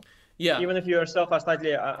professional. Yeah. Even if you yourself are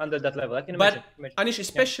slightly under that level, I can imagine. But Anish,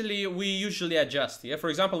 especially we usually adjust. Yeah. For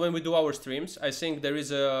example, when we do our streams, I think there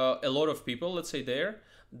is a lot of people, let's say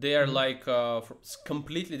they are like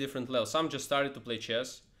completely different levels. Some just started to play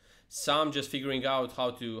chess, some just figuring out how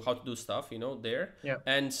to do stuff, you know, there. Yeah.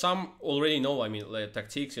 And some already know, I mean, like,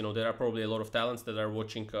 tactics, you know, there are probably a lot of talents that are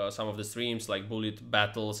watching some of the streams, like bullet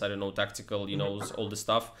battles, I don't know, tactical, you know, all the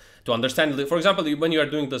stuff to understand. For example, when you are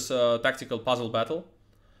doing this tactical puzzle battle,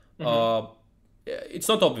 it's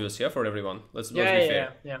not obvious, yeah, for everyone. Let's be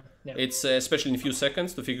fair. Yeah. It's especially in a few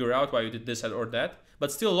seconds to figure out why you did this or that.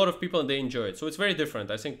 But still, a lot of people, they enjoy it. So it's very different.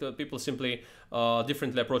 I think the people simply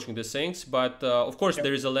differently approaching these things. But of course,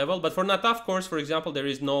 there is a level. But for Nataf course, for example, there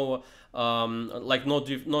is no like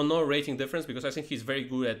no rating difference, because I think he's very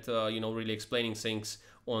good at you know, really explaining things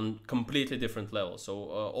on completely different levels. So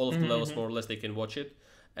all of the levels, more or less, they can watch it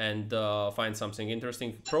and find something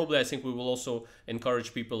interesting. Probably, I think we will also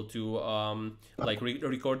encourage people to like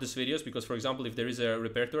record these videos, because, for example, if there is a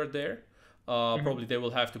repertoire there, probably they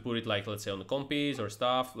will have to put it, like, let's say on the compis or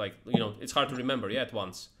stuff, like, you know, it's hard to remember at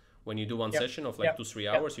once. When you do one session of like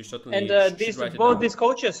 2-3 hours, you certainly and both these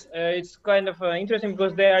coaches, it's kind of interesting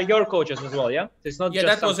because they are your coaches as well, yeah? It's not just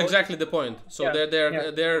that was exactly the point. So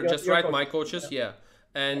they're just your my coaches,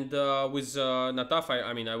 And with Nataf,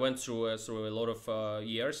 I mean, I went through a lot of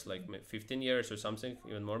years, like 15 years or something,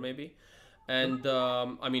 even more maybe. And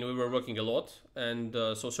I mean, we were working a lot, and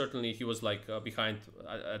so certainly he was like behind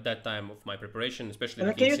at that time of my preparation, especially.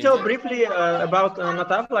 And can you tell briefly about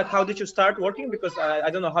Nataf? Like, how did you start working? Because I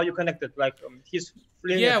don't know how you connected. Like, he's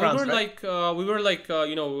living in France, we were like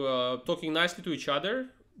you know, talking nicely to each other,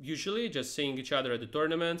 usually just seeing each other at the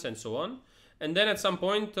tournaments and so on. And then at some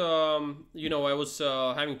point, you know, I was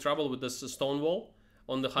having trouble with this stone wall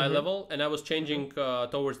on the high level, and I was changing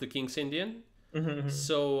towards the King's Indian.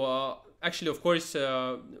 So actually, of course,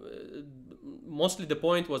 mostly the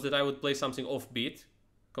point was that I would play something offbeat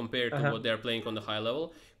compared to what they're playing on the high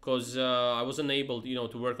level, because I wasn't able, you know,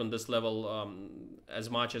 to work on this level as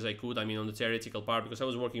much as I could. I mean, on the theoretical part, because I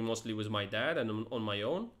was working mostly with my dad and on my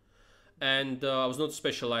own, and I was not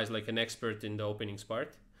specialized like an expert in the openings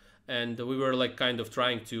part. And we were like kind of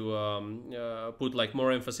trying to put like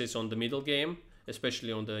more emphasis on the middle game,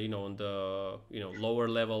 especially on the, you know, lower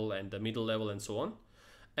level and the middle level and so on.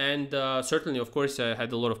 And certainly, of course, I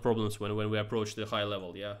had a lot of problems when we approached the high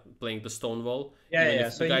level. Playing the stone wall.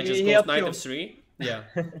 If the guy just goes knight f3,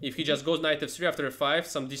 if he just goes knight f3 after a5,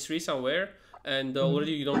 some d3 somewhere, and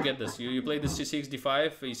already you don't get this. You play the c6,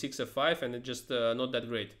 d5, e6, f5, and it's just not that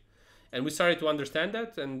great. And we started to understand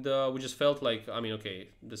that, and we just felt like, I mean, okay,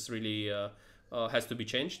 this really has to be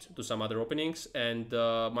changed to some other openings. And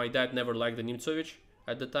my dad never liked the Nimtsovich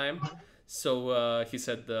at the time. So he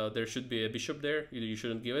said there should be a bishop there. You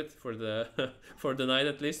shouldn't give it for the for the knight,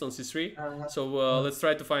 at least on c3. So let's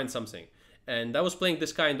try to find something. And I was playing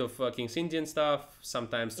this kind of King's Indian stuff,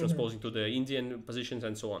 sometimes transposing to the Indian positions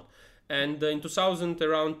and so on. And in 2000,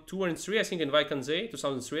 around 2 and 3, I think, in Vaikanzei,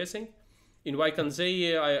 2003, I think, in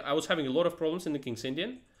Vaikanzei, I was having a lot of problems in the King's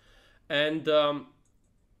Indian. And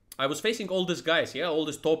I was facing all these guys, all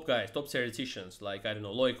these top guys, top theoreticians, like, I don't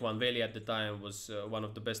know, Loic Van Veli at the time was one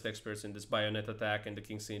of the best experts in this bayonet attack and the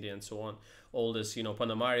King's Indian and so on. All this, you know,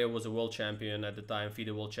 Panamario was a world champion at the time,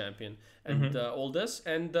 FIDE world champion, and all this.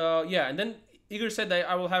 And and then Igor said that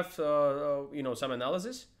I will have, you know, some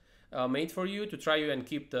analysis made for you to try you and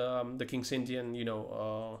keep the King's Indian, you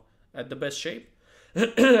know, at the best shape.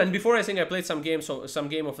 And before, I think I played some game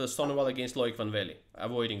of the Stonewall against Loic Van Veli,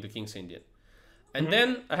 avoiding the King's Indian. And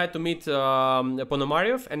then I had to meet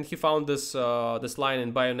Ponomarev, and he found this this line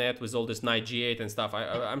in Bayonet with all this knight g8 and stuff.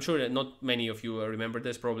 I'm sure that not many of you remember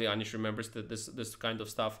this. Probably Anish remembers this kind of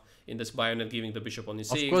stuff in this Bayonet, giving the bishop on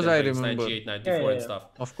e6. Of course, I remember. Knight g8, knight d4 and stuff.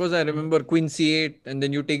 Of course, I remember queen c8, and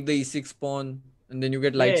then you take the e6 pawn, and then you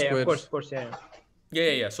get light squares. Of course,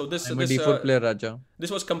 Yeah. So this I'm a d4 player, Radja.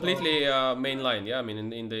 This was completely main line. Yeah, I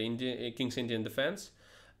mean in the King's Indian defense.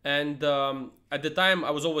 And at the time,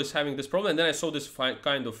 I was always having this problem. And then I saw this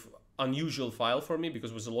kind of unusual file for me because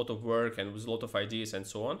it was a lot of work and it was a lot of ideas and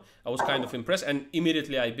so on. I was kind of impressed, and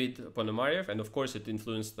immediately I beat Ponomarev. And of course, it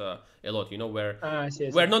influenced a lot. You know, where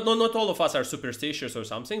not all of us are superstitious or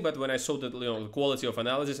something. But when I saw that, the quality of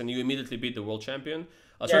analysis, and you immediately beat the world champion.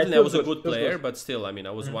 Certainly, I was a good player, but still, I mean,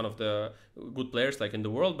 I was one of the good players like in the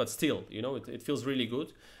world. But still, it feels really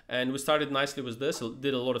good. And we started nicely with this.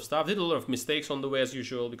 Did a lot of stuff. Did a lot of mistakes on the way as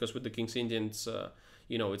usual, because with the King's Indians,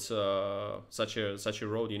 it's such a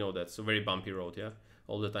road. That's a very bumpy road. Yeah,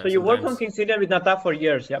 all the time. So you worked on King's Indian with Nataf for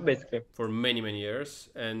years, yeah, basically. For many years,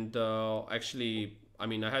 and actually, I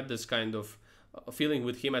mean, I had this kind of feeling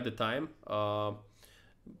with him at the time.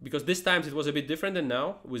 Because this times it was a bit different than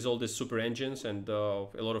now, with all these super engines and a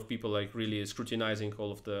lot of people like really scrutinizing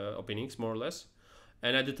all of the openings more or less.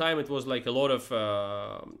 And at the time it was like a lot of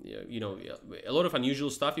unusual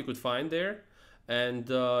stuff you could find there, and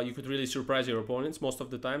you could really surprise your opponents most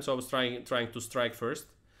of the time. So I was trying to strike first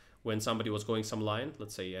when somebody was going some line.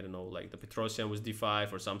 Let's say, I don't know, like the Petrosian was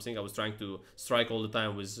d5 or something. I was trying to strike all the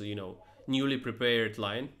time with newly prepared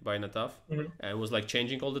line by Nataf, and was like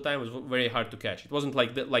changing all the time. It was very hard to catch. It wasn't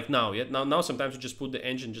like now yet. Now sometimes you just put the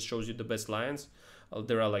engine, just shows you the best lines.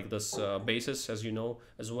 There are like this bases, as you know,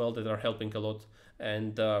 as well, that are helping a lot,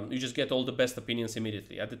 and you just get all the best opinions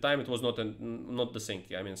immediately. At the time, it was not the thing.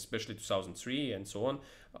 I mean, especially 2003 and so on.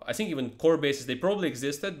 I think even core bases, they probably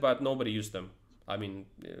existed, but nobody used them. I mean,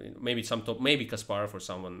 maybe maybe Kasparov or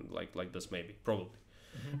someone like this, probably.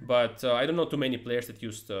 But I don't know too many players that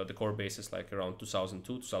used the core bases like around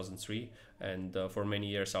 2002, 2003, and for many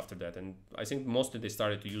years after that. And I think mostly they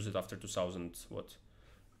started to use it after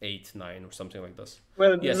 2008, 9 or something like this.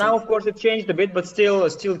 Well, now of course it changed a bit, but still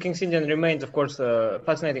King's Indian remains, of course,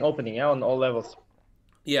 fascinating opening, on all levels.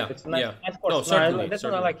 Yeah, it's nice, yeah. No, certainly. That's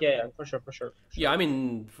what I like. Yeah, for sure. Yeah, I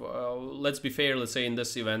mean, let's be fair. Let's say in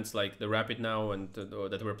this events like the Rapid now and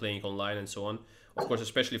that we're playing online and so on. Of course,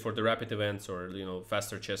 especially for the Rapid events or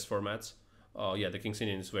faster chess formats. The King's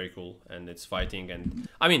Indian is very cool, and it's fighting. And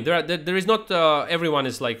I mean, there is not everyone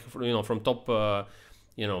is like from top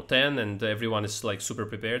 10, and everyone is like super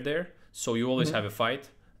prepared there. So you always have a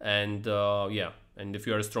fight, and and if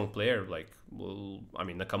you are a strong player, I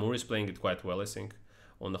mean, Nakamura is playing it quite well, I think.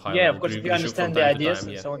 On the high level. Of course, if you understand the ideas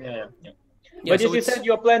and so on, yeah. Yeah, but so you said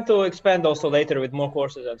you plan to expand also later with more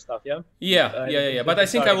courses and stuff, yeah? Yeah. But I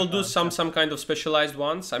think I will do some kind of specialized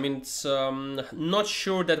ones. I mean, it's not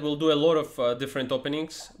sure that we'll do a lot of different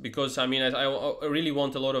openings, because I mean, I really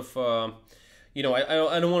want a lot of, I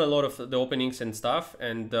don't want a lot of the openings and stuff.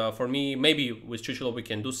 And for me, maybe with Chuchelov we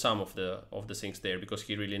can do some of the things there, because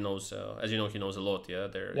he really knows, as you know, he knows a lot. Yeah,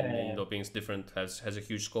 the openings different has a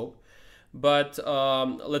huge scope. But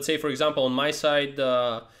let's say, for example, on my side,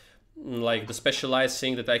 like the specialized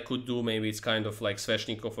thing that I could do, maybe it's kind of like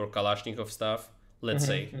Sveshnikov or Kalashnikov stuff, let's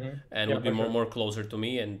say, and would be more closer to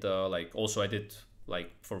me. And also I did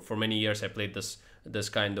for many years I played this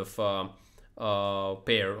kind of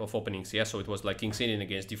pair of openings. Yeah, so it was like King's Indian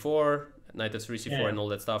against d4, knight f3, c4, and all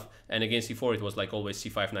that stuff. And against c4 it was like always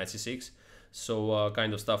c5, knight c6. So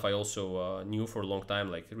kind of stuff I also knew for a long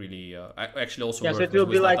time, like really. I actually also so it will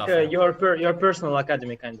be like your personal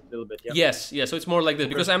academy kind of a little bit. Yeah. Yes. So it's more like that,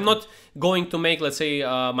 because I'm not going to make, let's say,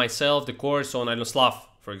 myself the course on Slav,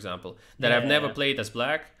 for example, that I've never played as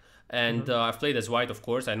black, and I've played as white, of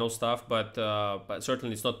course. I know stuff, but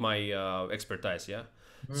certainly it's not my expertise. Yeah.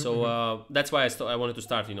 So that's why I wanted to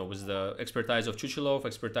start, with the expertise of Chuchelov,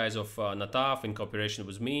 expertise of Nataf in cooperation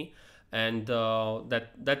with me. And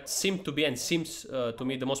that seemed to be and seems to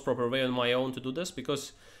me the most proper way on my own to do this,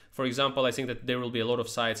 because, for example, I think that there will be a lot of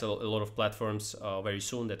sites, a lot of platforms very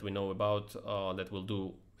soon that we know about that will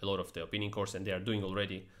do a lot of the opinion course, and they are doing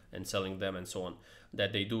already and selling them and so on,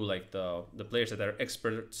 that they do like the players that are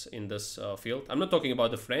experts in this field. I'm not talking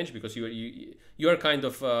about the French, because you are kind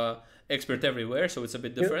of expert everywhere, so it's a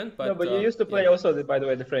bit different. But you used to play also, by the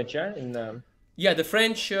way, the French, yeah? Yeah, the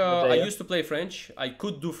French, I used to play French. I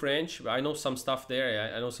could do French. I know some stuff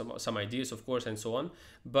there. I know some ideas, of course, and so on.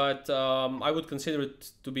 But I would consider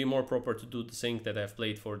it to be more proper to do the thing that I've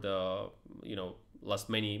played for the, last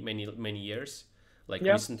many years. Like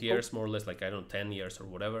recent years, more or less, like, I don't know, 10 years or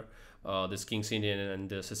whatever. This King's Indian and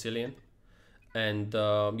the Sicilian. And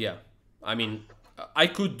yeah, I mean, I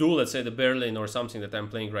could do, let's say, the Berlin or something that I'm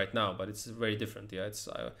playing right now, but it's very different. Yeah, it's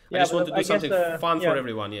I just want to do something fun for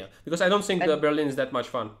everyone. Yeah, because I don't think the Berlin is that much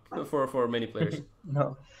fun for many players.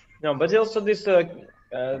 No, but also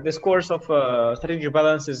this course of strategic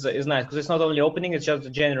balance is nice because it's not only opening; it's just a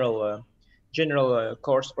general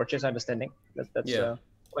course for chess understanding. That's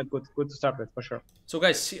quite good to start with for sure. So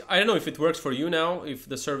guys, I don't know if it works for you now, if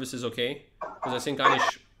the service is okay, because I think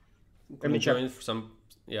Anish can join for some.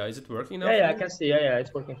 Yeah, is it working now? Yeah, I can see. Yeah,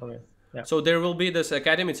 it's working for me. Yeah. So there will be this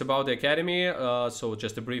academy. It's about the academy. So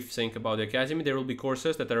just a brief thing about the academy. There will be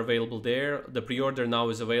courses that are available there. The pre-order now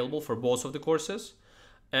is available for both of the courses,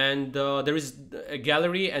 and there is a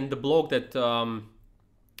gallery and the blog that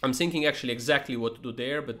I'm thinking actually exactly what to do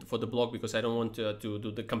there, but for the blog because I don't want to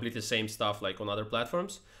do the completely same stuff like on other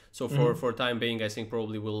platforms. So for time being, I think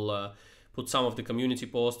probably we'll put some of the community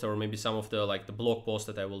posts or maybe some of the the blog posts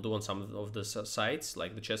that I will do on some of the sites,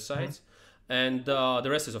 like the chess sites. And the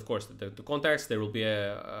rest is, of course, the contacts. There will be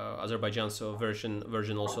a Azerbaijan's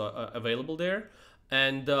version also available there.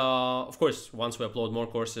 And of course, once we upload more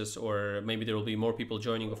courses, or maybe there will be more people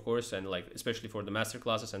joining, of course, and especially for the master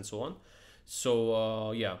classes and so on.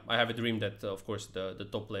 So yeah, I have a dream that of course the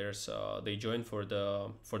top players they join for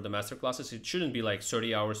the master classes. It shouldn't be like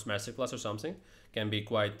 30 hours master class or something. Can be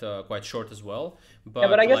quite short as well. But, yeah,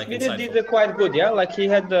 but I guess Vidit did quite good. Yeah, like he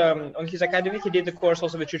had on his academy, he did the course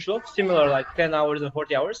also with Chuchelov, similar like 10 hours and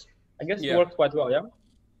 40 hours. I guess it worked quite well.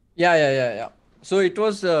 Yeah. Yeah. So it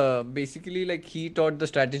was basically like he taught the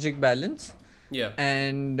strategic balance. Yeah.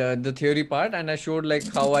 And the theory part, and I showed like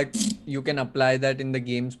how you can apply that in the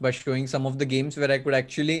games by showing some of the games where I could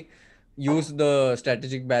actually use the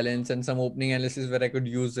strategic balance and some opening analysis where I could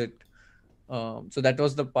use it. So that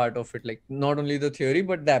was the part of it, like not only the theory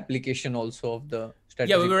but the application also of the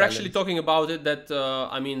strategic we were balance. actually talking about it that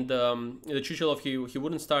I mean the Chuchelov he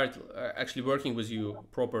wouldn't start actually working with you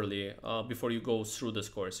properly before you go through this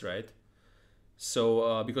course, right?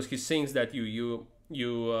 So because he thinks that you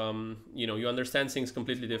understand things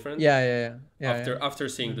completely different. After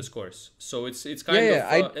seeing this course, so it's kind of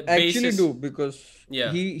I actually do, because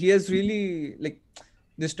he has really like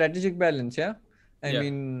the strategic balance. I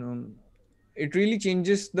mean it really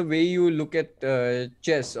changes the way you look at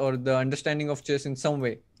chess or the understanding of chess in some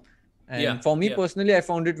way. And for me personally, I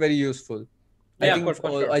found it very useful.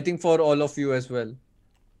 I think for all of you as well.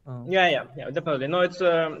 Yeah, definitely. No,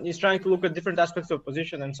 it's trying to look at different aspects of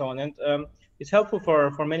position and so on, and it's helpful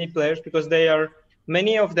for many players because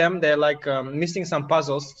many of them they're like missing some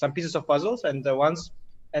pieces of puzzles, and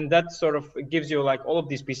that sort of gives you like all of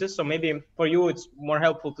these pieces. So maybe for you it's more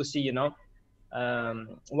helpful to see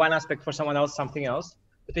one aspect, for someone else something else.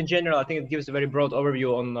 But in general, I think it gives a very broad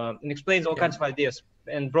overview on and explains all kinds of ideas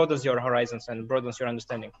and broadens your horizons and broadens your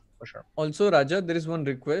understanding for sure. Also, Radja, there is one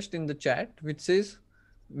request in the chat which says,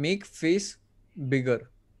 make face bigger.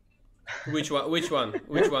 Which one,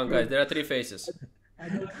 guys? There are 3 faces.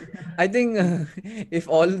 I think if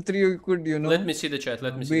all 3 could, let me see the chat.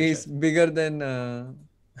 Let me see the chat. Bigger than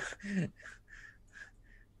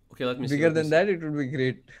okay, let me see. Bigger than that, it would be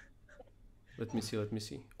great. Let me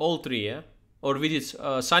see. All 3, yeah? Or Vidit's.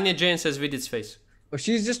 Sanya Jane says Vidit's face. Oh,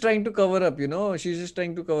 she's just trying to cover up, She's just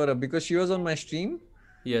trying to cover up because she was on my stream.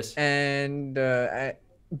 Yes. And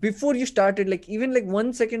before you started, like even like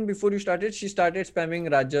 1 second before you started, she started spamming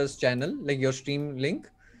Radja's channel, like your stream link.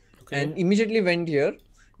 Okay. And immediately went here.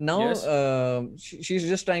 Now she's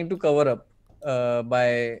just trying to cover up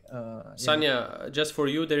by... Sanya, just for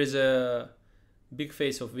you, there is a big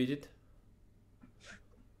face of Vidit.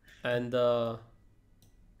 And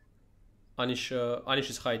Anish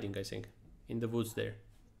is hiding, I think, in the woods there.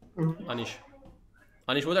 Anish,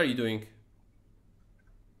 what are you doing?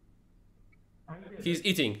 He's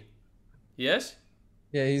eating. Yes?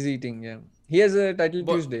 Yeah, he's eating. Yeah, he has a title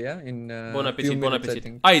Tuesday. Yeah, in Bon appetit. Bon appetit.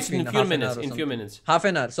 It's in few minutes. In few minutes. Half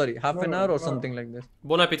an hour. Sorry, half an hour or something like this.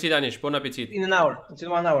 Bon appetit, Anish. Bon appetit. In an hour. It's in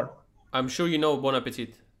 1 hour. I'm sure you know Bon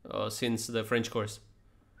appetit since the French course.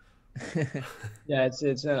 Yeah, it's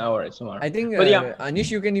an hour. It's an hour. I think Anish,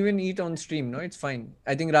 you can even eat on stream. No, it's fine.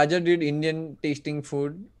 I think Radja did Indian tasting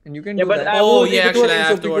food, and you can do that. Actually, I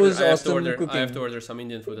have to order some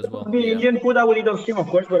Indian food as well. Indian food I will eat on stream, of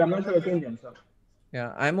course, but I'm not sure it's Indian. So.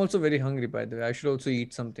 Yeah, I'm also very hungry, by the way. I should also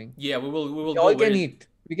eat something. Yeah, we will. We all can eat.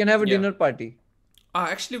 We can have a dinner party.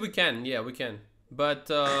 Actually, we can. Yeah, we can. But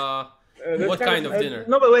what kind of dinner?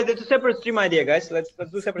 No, but wait, it's a separate stream idea, guys. Let's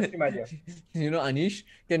do separate stream idea. Anish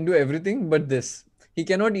can do everything but this. He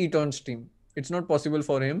cannot eat on stream. It's not possible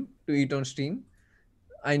for him to eat on stream.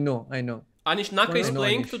 I know. Anish, Naka is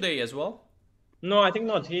playing today as well? No, I think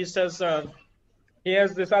not. He says He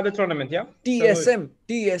has this other tournament, yeah? TSM.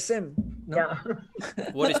 No? Yeah.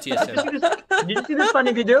 What is TSM? Did you see this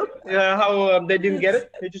funny video? How they didn't get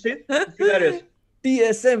it? Did you see it? It's hilarious.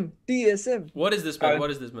 TSM. What is this, man?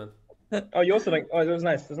 What is this, man? Oh, you also like? Oh, that was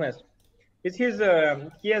nice. That's nice. It's his.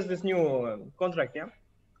 He has this new contract, yeah.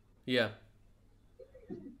 Yeah.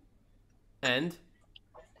 And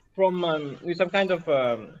From with some kind of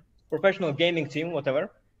professional gaming team,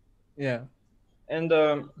 whatever. Yeah. And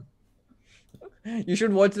you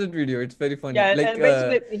should watch that video. It's very funny. yeah, like, and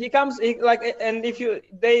basically he comes and if you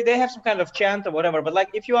they have some kind of chant or whatever. But like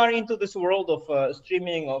if you are into this world of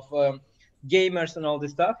streaming of gamers and all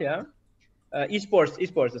this stuff, yeah.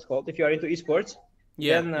 Esports is called. If you are into esports,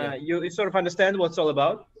 then you sort of understand what it's all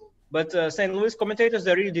about. But St. Louis commentators,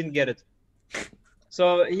 they really didn't get it.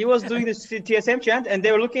 So he was doing this TSM chant, and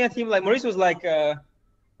they were looking at him like Maurice was like,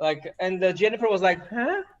 and Jennifer was like,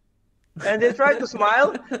 huh? And they tried to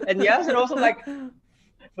smile, and yes, and also like,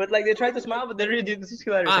 but like they tried to smile, but they really didn't. This is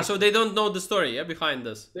hilarious. So they don't know the story, behind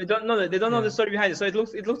this. They don't know that. They don't know the story behind it. So it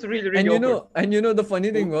looks really and awkward. the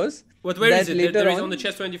funny thing was. But where is it? There is on the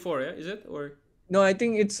Chess24, yeah? Is it or? No, I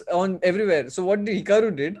think it's on everywhere. So what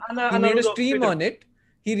Hikaru did, he made a stream on it.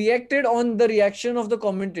 He reacted on the reaction of the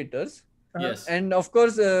commentators. Yes. And of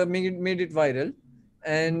course, made it viral.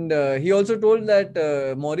 And he also told that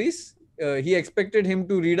Maurice, he expected him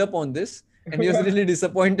to read up on this. And he was really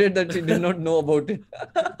disappointed that he did not know about it.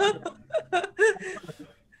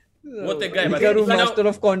 What a guy! Hikaru, master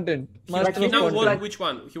of content. He now won which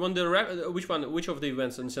one? He won which one? Which of the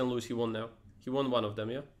events in St. Louis he won now? He won one of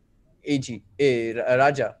them, yeah?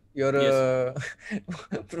 Radja, you're a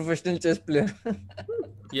professional chess player.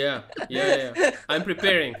 Yeah. I'm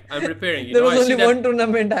preparing. There was only one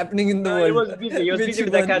tournament happening in the world. He was busy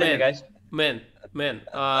with the academy, guys. Man.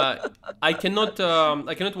 I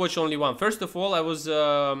cannot watch only one. First of all, I was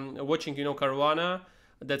watching, Caruana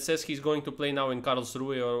that says he's going to play now in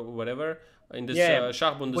Karlsruhe or whatever in this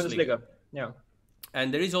Schach Bundesliga. Yeah.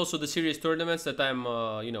 And there is also the serious tournaments that I'm,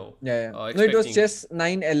 expecting. No, it was Chess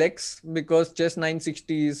 9 LX because Chess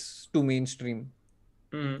 960 is too mainstream.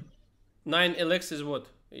 9 LX is what?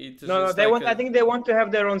 No, they want. I think they want to have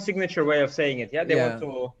their own signature way of saying it. Yeah, they want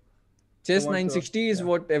to. Chess 960 is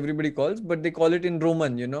what everybody calls, but they call it in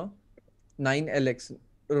Roman. 9 LX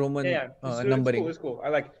Roman numbering. It's cool. I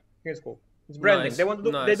like it. It's cool. It's branding. Nice. They want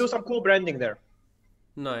to do. They do some cool branding there.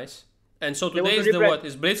 Nice. And so today is the what?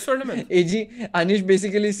 Is Blitz tournament? Anish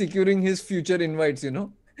basically securing his future invites,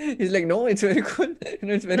 He's like, no, it's very cool.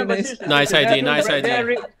 It's very nice. Nice idea.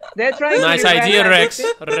 They're trying. Nice idea, Rex.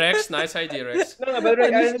 Nice idea, Rex. No, but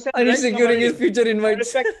I understand. Anish securing his future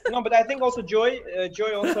invites. No, but I think also Joy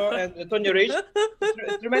also, and Tony Rich.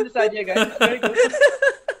 Tremendous idea, guys. Very good.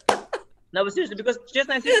 No, but seriously, because Chess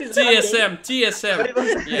 960 is TSM.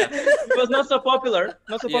 It was not so popular,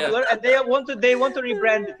 and they want to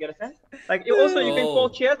rebrand it. You understand? Like you can call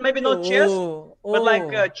chess, maybe not chess, but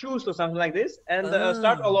like choose or something like this, and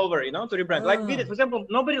start all over. To rebrand. Like Vidit, for example,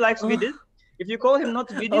 nobody likes Vidit. If you call him not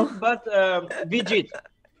Vidit, but Vijit,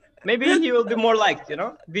 maybe he will be more liked.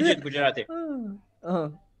 Vijit Gujarati.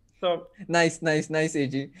 So nice,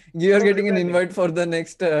 AG. You are getting an invite for the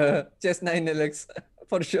next Chess 9 LX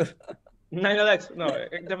for sure. 9LX, no,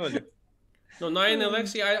 definitely. No,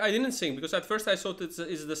 9LX, I didn't think because at first I thought it's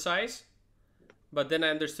the size, but then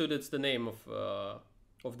I understood it's the name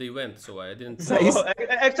of the event, so I didn't.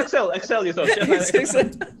 XXL, you thought.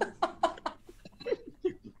 XXL.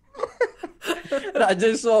 Radja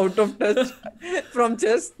is so out of touch from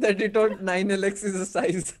chess that he thought 9LX is a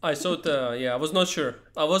size. I thought, I was not sure.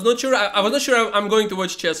 I was not sure I'm going to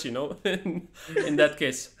watch chess, in that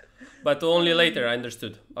case. But only later I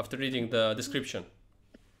understood, after reading the description.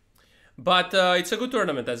 But it's a good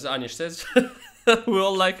tournament, as Anish says. We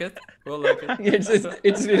all like it.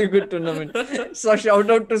 It's really good tournament. So shout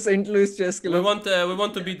out to St. Louis Chess Club. We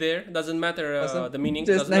want to be there. Doesn't matter the meaning.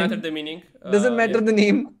 Doesn't matter the meaning. Doesn't matter the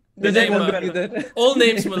name. The name want to be there. All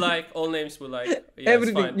names we like. Yeah,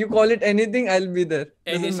 everything. You call it anything, I'll be there.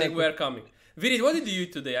 Anything, we're coming. Vidit, what did you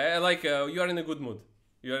eat today? I like you are in a good mood.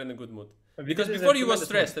 Because before you were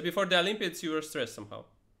stressed. Before the Olympics, you were stressed somehow.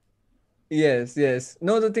 Yes.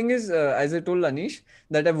 No, the thing is, as I told Anish,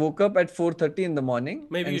 that I woke up at 4:30 in the morning.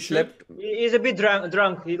 Maybe you slept. He's a bit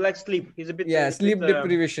drunk. He likes sleep. He's a bit. Sleep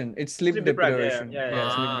deprivation. It's sleep deprivation.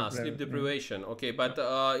 Sleep deprivation. Okay, but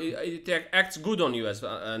it acts good on you, as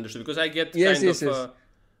I understood, because I get Yes.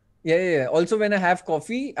 Yeah. Also, when I have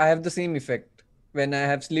coffee, I have the same effect. When I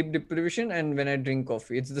have sleep deprivation and when I drink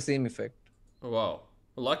coffee, it's the same effect. Wow.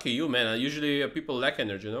 Lucky you, man. Usually people lack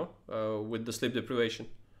energy, with the sleep deprivation.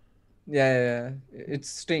 Yeah. It's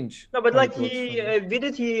strange. No, but like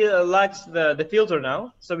he lacks the filter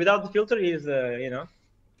now. So without the filter, he's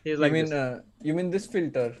he's like you mean this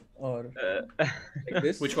filter or like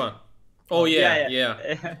this? Which one? Oh yeah.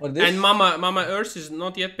 Or this? And Mama Earth is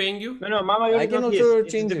not yet paying you? No, Mama Earth. I can also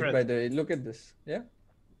change it, by the way. Look at this. Yeah.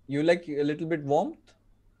 You like a little bit warmth?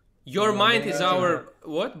 Your mind is our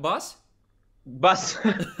what, boss? Bus.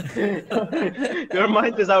 Your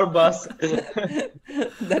mind is our bus.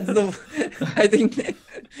 That's I think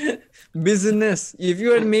business. If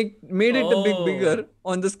you had made it a bit bigger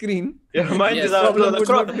on the screen, your mind is our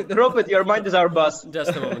crop it. Your mind is our bus.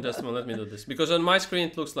 Just a moment. Let me do this because on my screen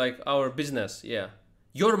it looks like our business. Yeah,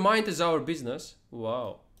 your mind is our business.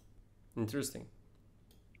 Wow, interesting.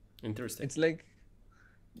 It's like,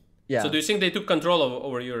 yeah. So do you think they took control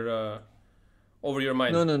over your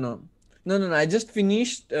mind? No. I just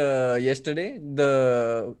finished yesterday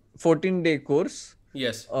the 14-day course.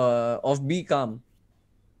 Yes. Of Be Calm.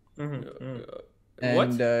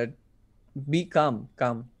 And be calm.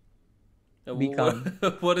 Be calm.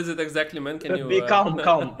 What is it exactly, man? Can you be calm?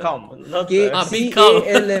 Not be calm.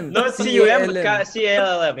 C-A-L-M. Not C-U-M,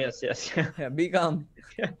 C-A-L-M. Yes. Yeah, be calm.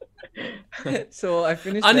 So I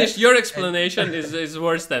finished. Anish, your explanation is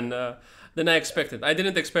worse than I expected. I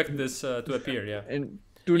didn't expect this to appear. Yeah. And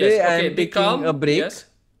today I'm taking a break. Yes.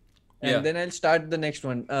 And then I'll start the next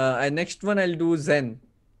one. Next one I'll do Zen.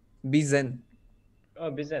 Be Zen. Oh,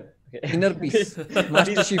 be Zen. Okay. Inner peace.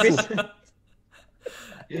 Master Shifu.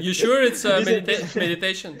 You sure it's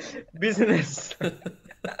meditation? Business.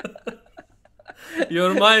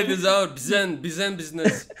 Your mind is our Zen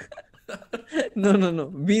business. No.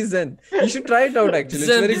 Be Zen. You should try it out actually.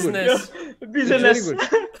 Zen it's very business. Good.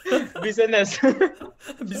 Business.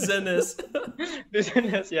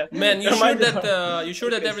 Business. Yeah. Man, you sure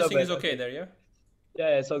that everything is okay there? Yeah.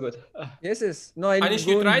 Yeah, it's all good. Yes. No, I'll go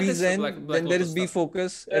and Be Zen. Then there is Be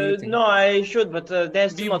Focus. No, I should, but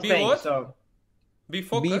there's too much paying. So. Be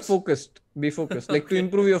focused. Be focused. Like to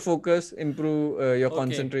improve your focus, improve your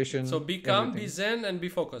concentration. So be calm, be Zen, and be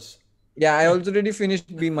focused. Yeah, I already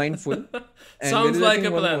finised Be Mindful. Sounds like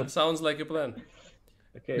a plan.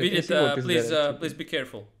 Okay. Vidit, please be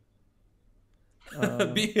careful.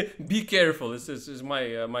 Be careful. This is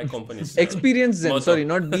my company's Experience Zen. motto. Sorry,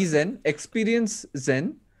 not Be Zen. Experience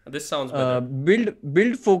Zen. This sounds better.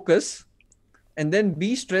 Build focus, and then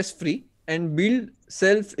be stress-free and build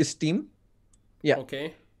self-esteem. Yeah.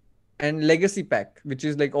 Okay. And Legacy Pack, which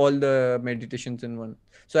is like all the meditations in one.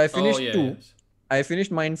 So I finished two. Yes. I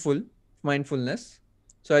finished mindfulness.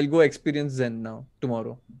 So I'll go experience Zen now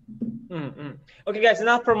tomorrow. Okay, guys.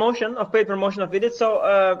 Enough paid promotion of Vidit. So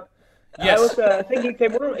yes. I was thinking,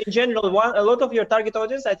 Teimour, in general, a lot of your target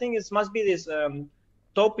audience, I think it must be this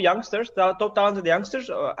top youngsters, top talented youngsters.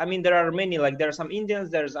 I mean, there are many. Like there are some Indians,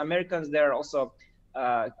 there's Americans, there are also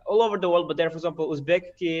all over the world. But there are, for example,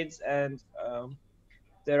 Uzbek kids and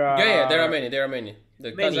there are there are many.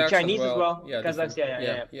 The many Chinese as well. Yeah, Kazakhs,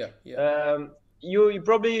 yeah. You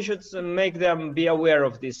probably should make them be aware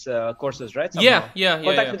of these courses, right? Somehow. Yeah.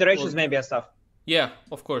 Contact federations maybe and stuff. Yeah,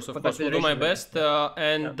 of course. We'll do my best.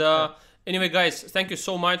 Anyway, guys, thank you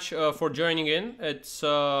so much for joining in. It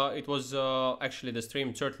was actually the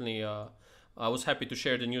stream. Certainly, I was happy to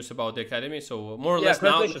share the news about the academy. So more or less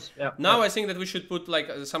now I think that we should put like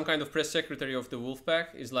some kind of press secretary of the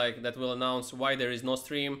Wolfpack is like that will announce why there is no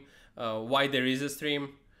stream, why there is a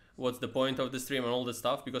stream, what's the point of the stream and all that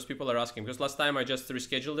stuff, because people are asking. Because last time I just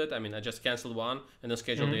rescheduled it. I mean, I just canceled one and then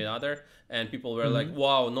scheduled the other, and people were like,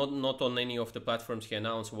 "Wow, not on any of the platforms he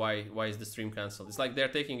announced. Why is the stream canceled?" It's like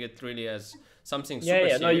they're taking it really as something super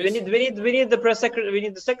serious. No, we need the press secretary. We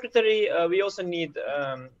need the secretary. We also need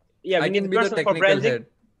we need the person for branding. Head.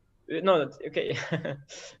 No, okay.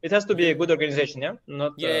 It has to be a good organization, yeah.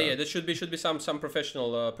 Not there should be some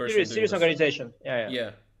professional person. Serious organization.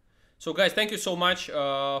 Yeah. So guys, thank you so much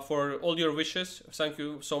for all your wishes. Thank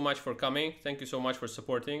you so much for coming. Thank you so much for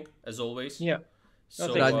supporting, as always. Yeah.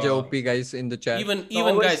 So, Radja OP guys in the chat. Even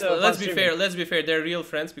guys, let's be fair. They're real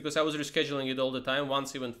friends because I was rescheduling it all the time.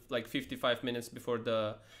 Once even like 55 minutes before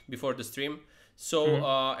the stream. So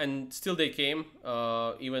and still they came.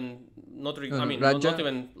 Even not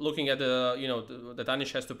even looking at the that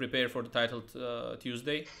Anish has to prepare for the title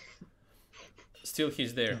Tuesday. Still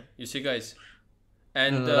he's there. You see, guys.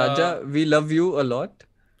 And Radja, we love you a lot.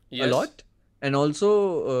 Yes. A lot. And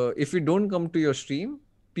also, if we don't come to your stream,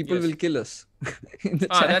 people will kill us. In the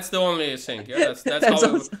chat. That's the only thing. Yeah,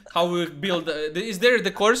 that's how we build. Is there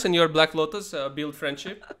the course in your Black Lotus build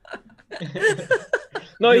friendship?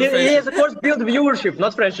 No, he has a course build viewership,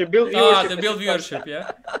 not friendship. Build viewership. The build viewership.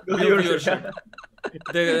 Yeah. Build viewership.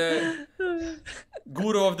 The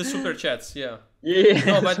guru of the super chats. Yeah. Yeah.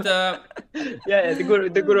 No, but yeah, the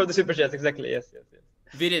guru of the super chats. Exactly. Yes.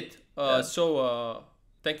 Vidit. So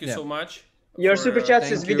thank you so much. Your super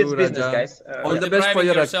chats is Vidit's business, guys. All the best for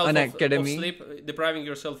your academy. Depriving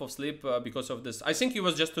yourself of sleep because of this. I think he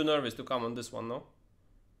was just too nervous to come on this one, no?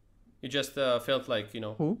 He just felt like, you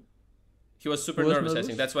know. Who? He was super nervous, I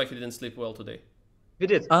think. That's why he didn't sleep well today.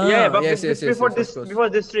 Vidit. But before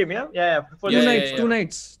this stream, yeah.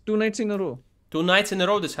 Two nights in a row. 2 nights in a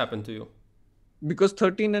row this happened to you. Because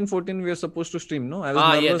 13 and 14 we are supposed to stream, no? I was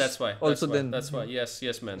nervous. Yeah, that's why. That's why.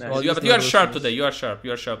 Yes, man. Nice. But you are sharp today. You are sharp.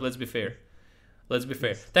 Let's be fair.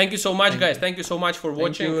 Thank you so much, guys. Thank you so much for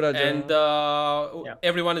watching. You, and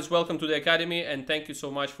everyone is welcome to the academy. And thank you so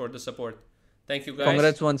much for the support. Thank you, guys.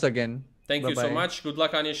 Congrats once again. Thank you so much. Good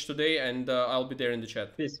luck, Anish, today. And I'll be there in the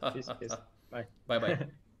chat. Peace. Bye. Bye.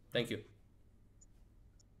 Thank you.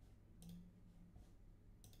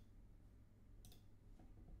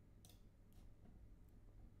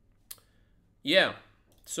 Yeah.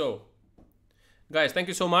 So, guys, thank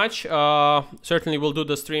you so much. Certainly we'll do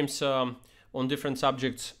the streams on different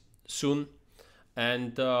subjects soon.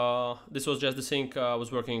 And this was just the thing I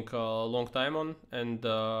was working a long time on, and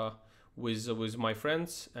with my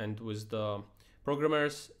friends and with the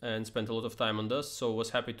programmers, and spent a lot of time on this. So was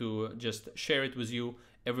happy to just share it with you.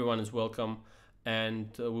 Everyone is welcome, and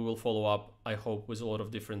we will follow up, I hope, with a lot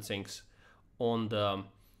of different things on the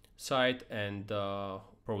site, and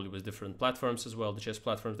probably with different platforms as well, the chess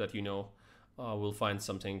platforms that you know. We'll find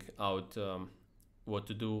something out what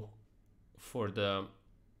to do for the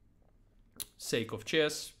sake of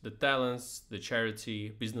chess. The talents, the charity,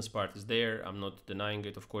 business part is there. I'm not denying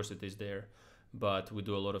it. Of course it is there, but we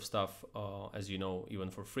do a lot of stuff, as you know, even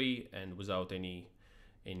for free and without any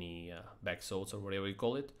back souls or whatever you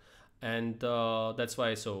call it. And that's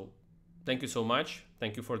why. So thank you so much.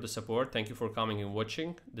 Thank you for the support. Thank you for coming and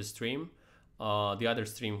watching the stream. The other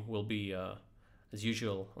stream will be as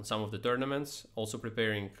usual on some of the tournaments, also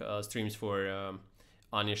preparing streams for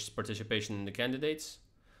Anish's participation in the candidates,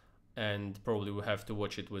 and probably we'll have to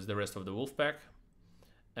watch it with the rest of the Wolfpack,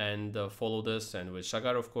 and follow this, and with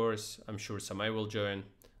Shagar, of course. I'm sure Samay will join.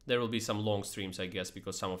 There will be some long streams, I guess,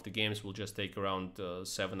 because some of the games will just take around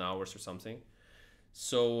 7 hours or something.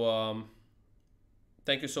 So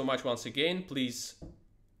thank you so much once again. Please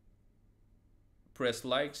press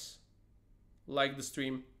likes, like the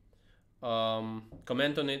stream,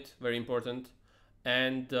 comment on it, very important,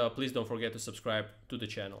 and please don't forget to subscribe to the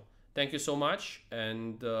channel. Thank you so much,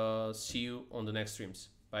 and see you on the next streams.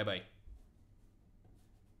 Bye bye.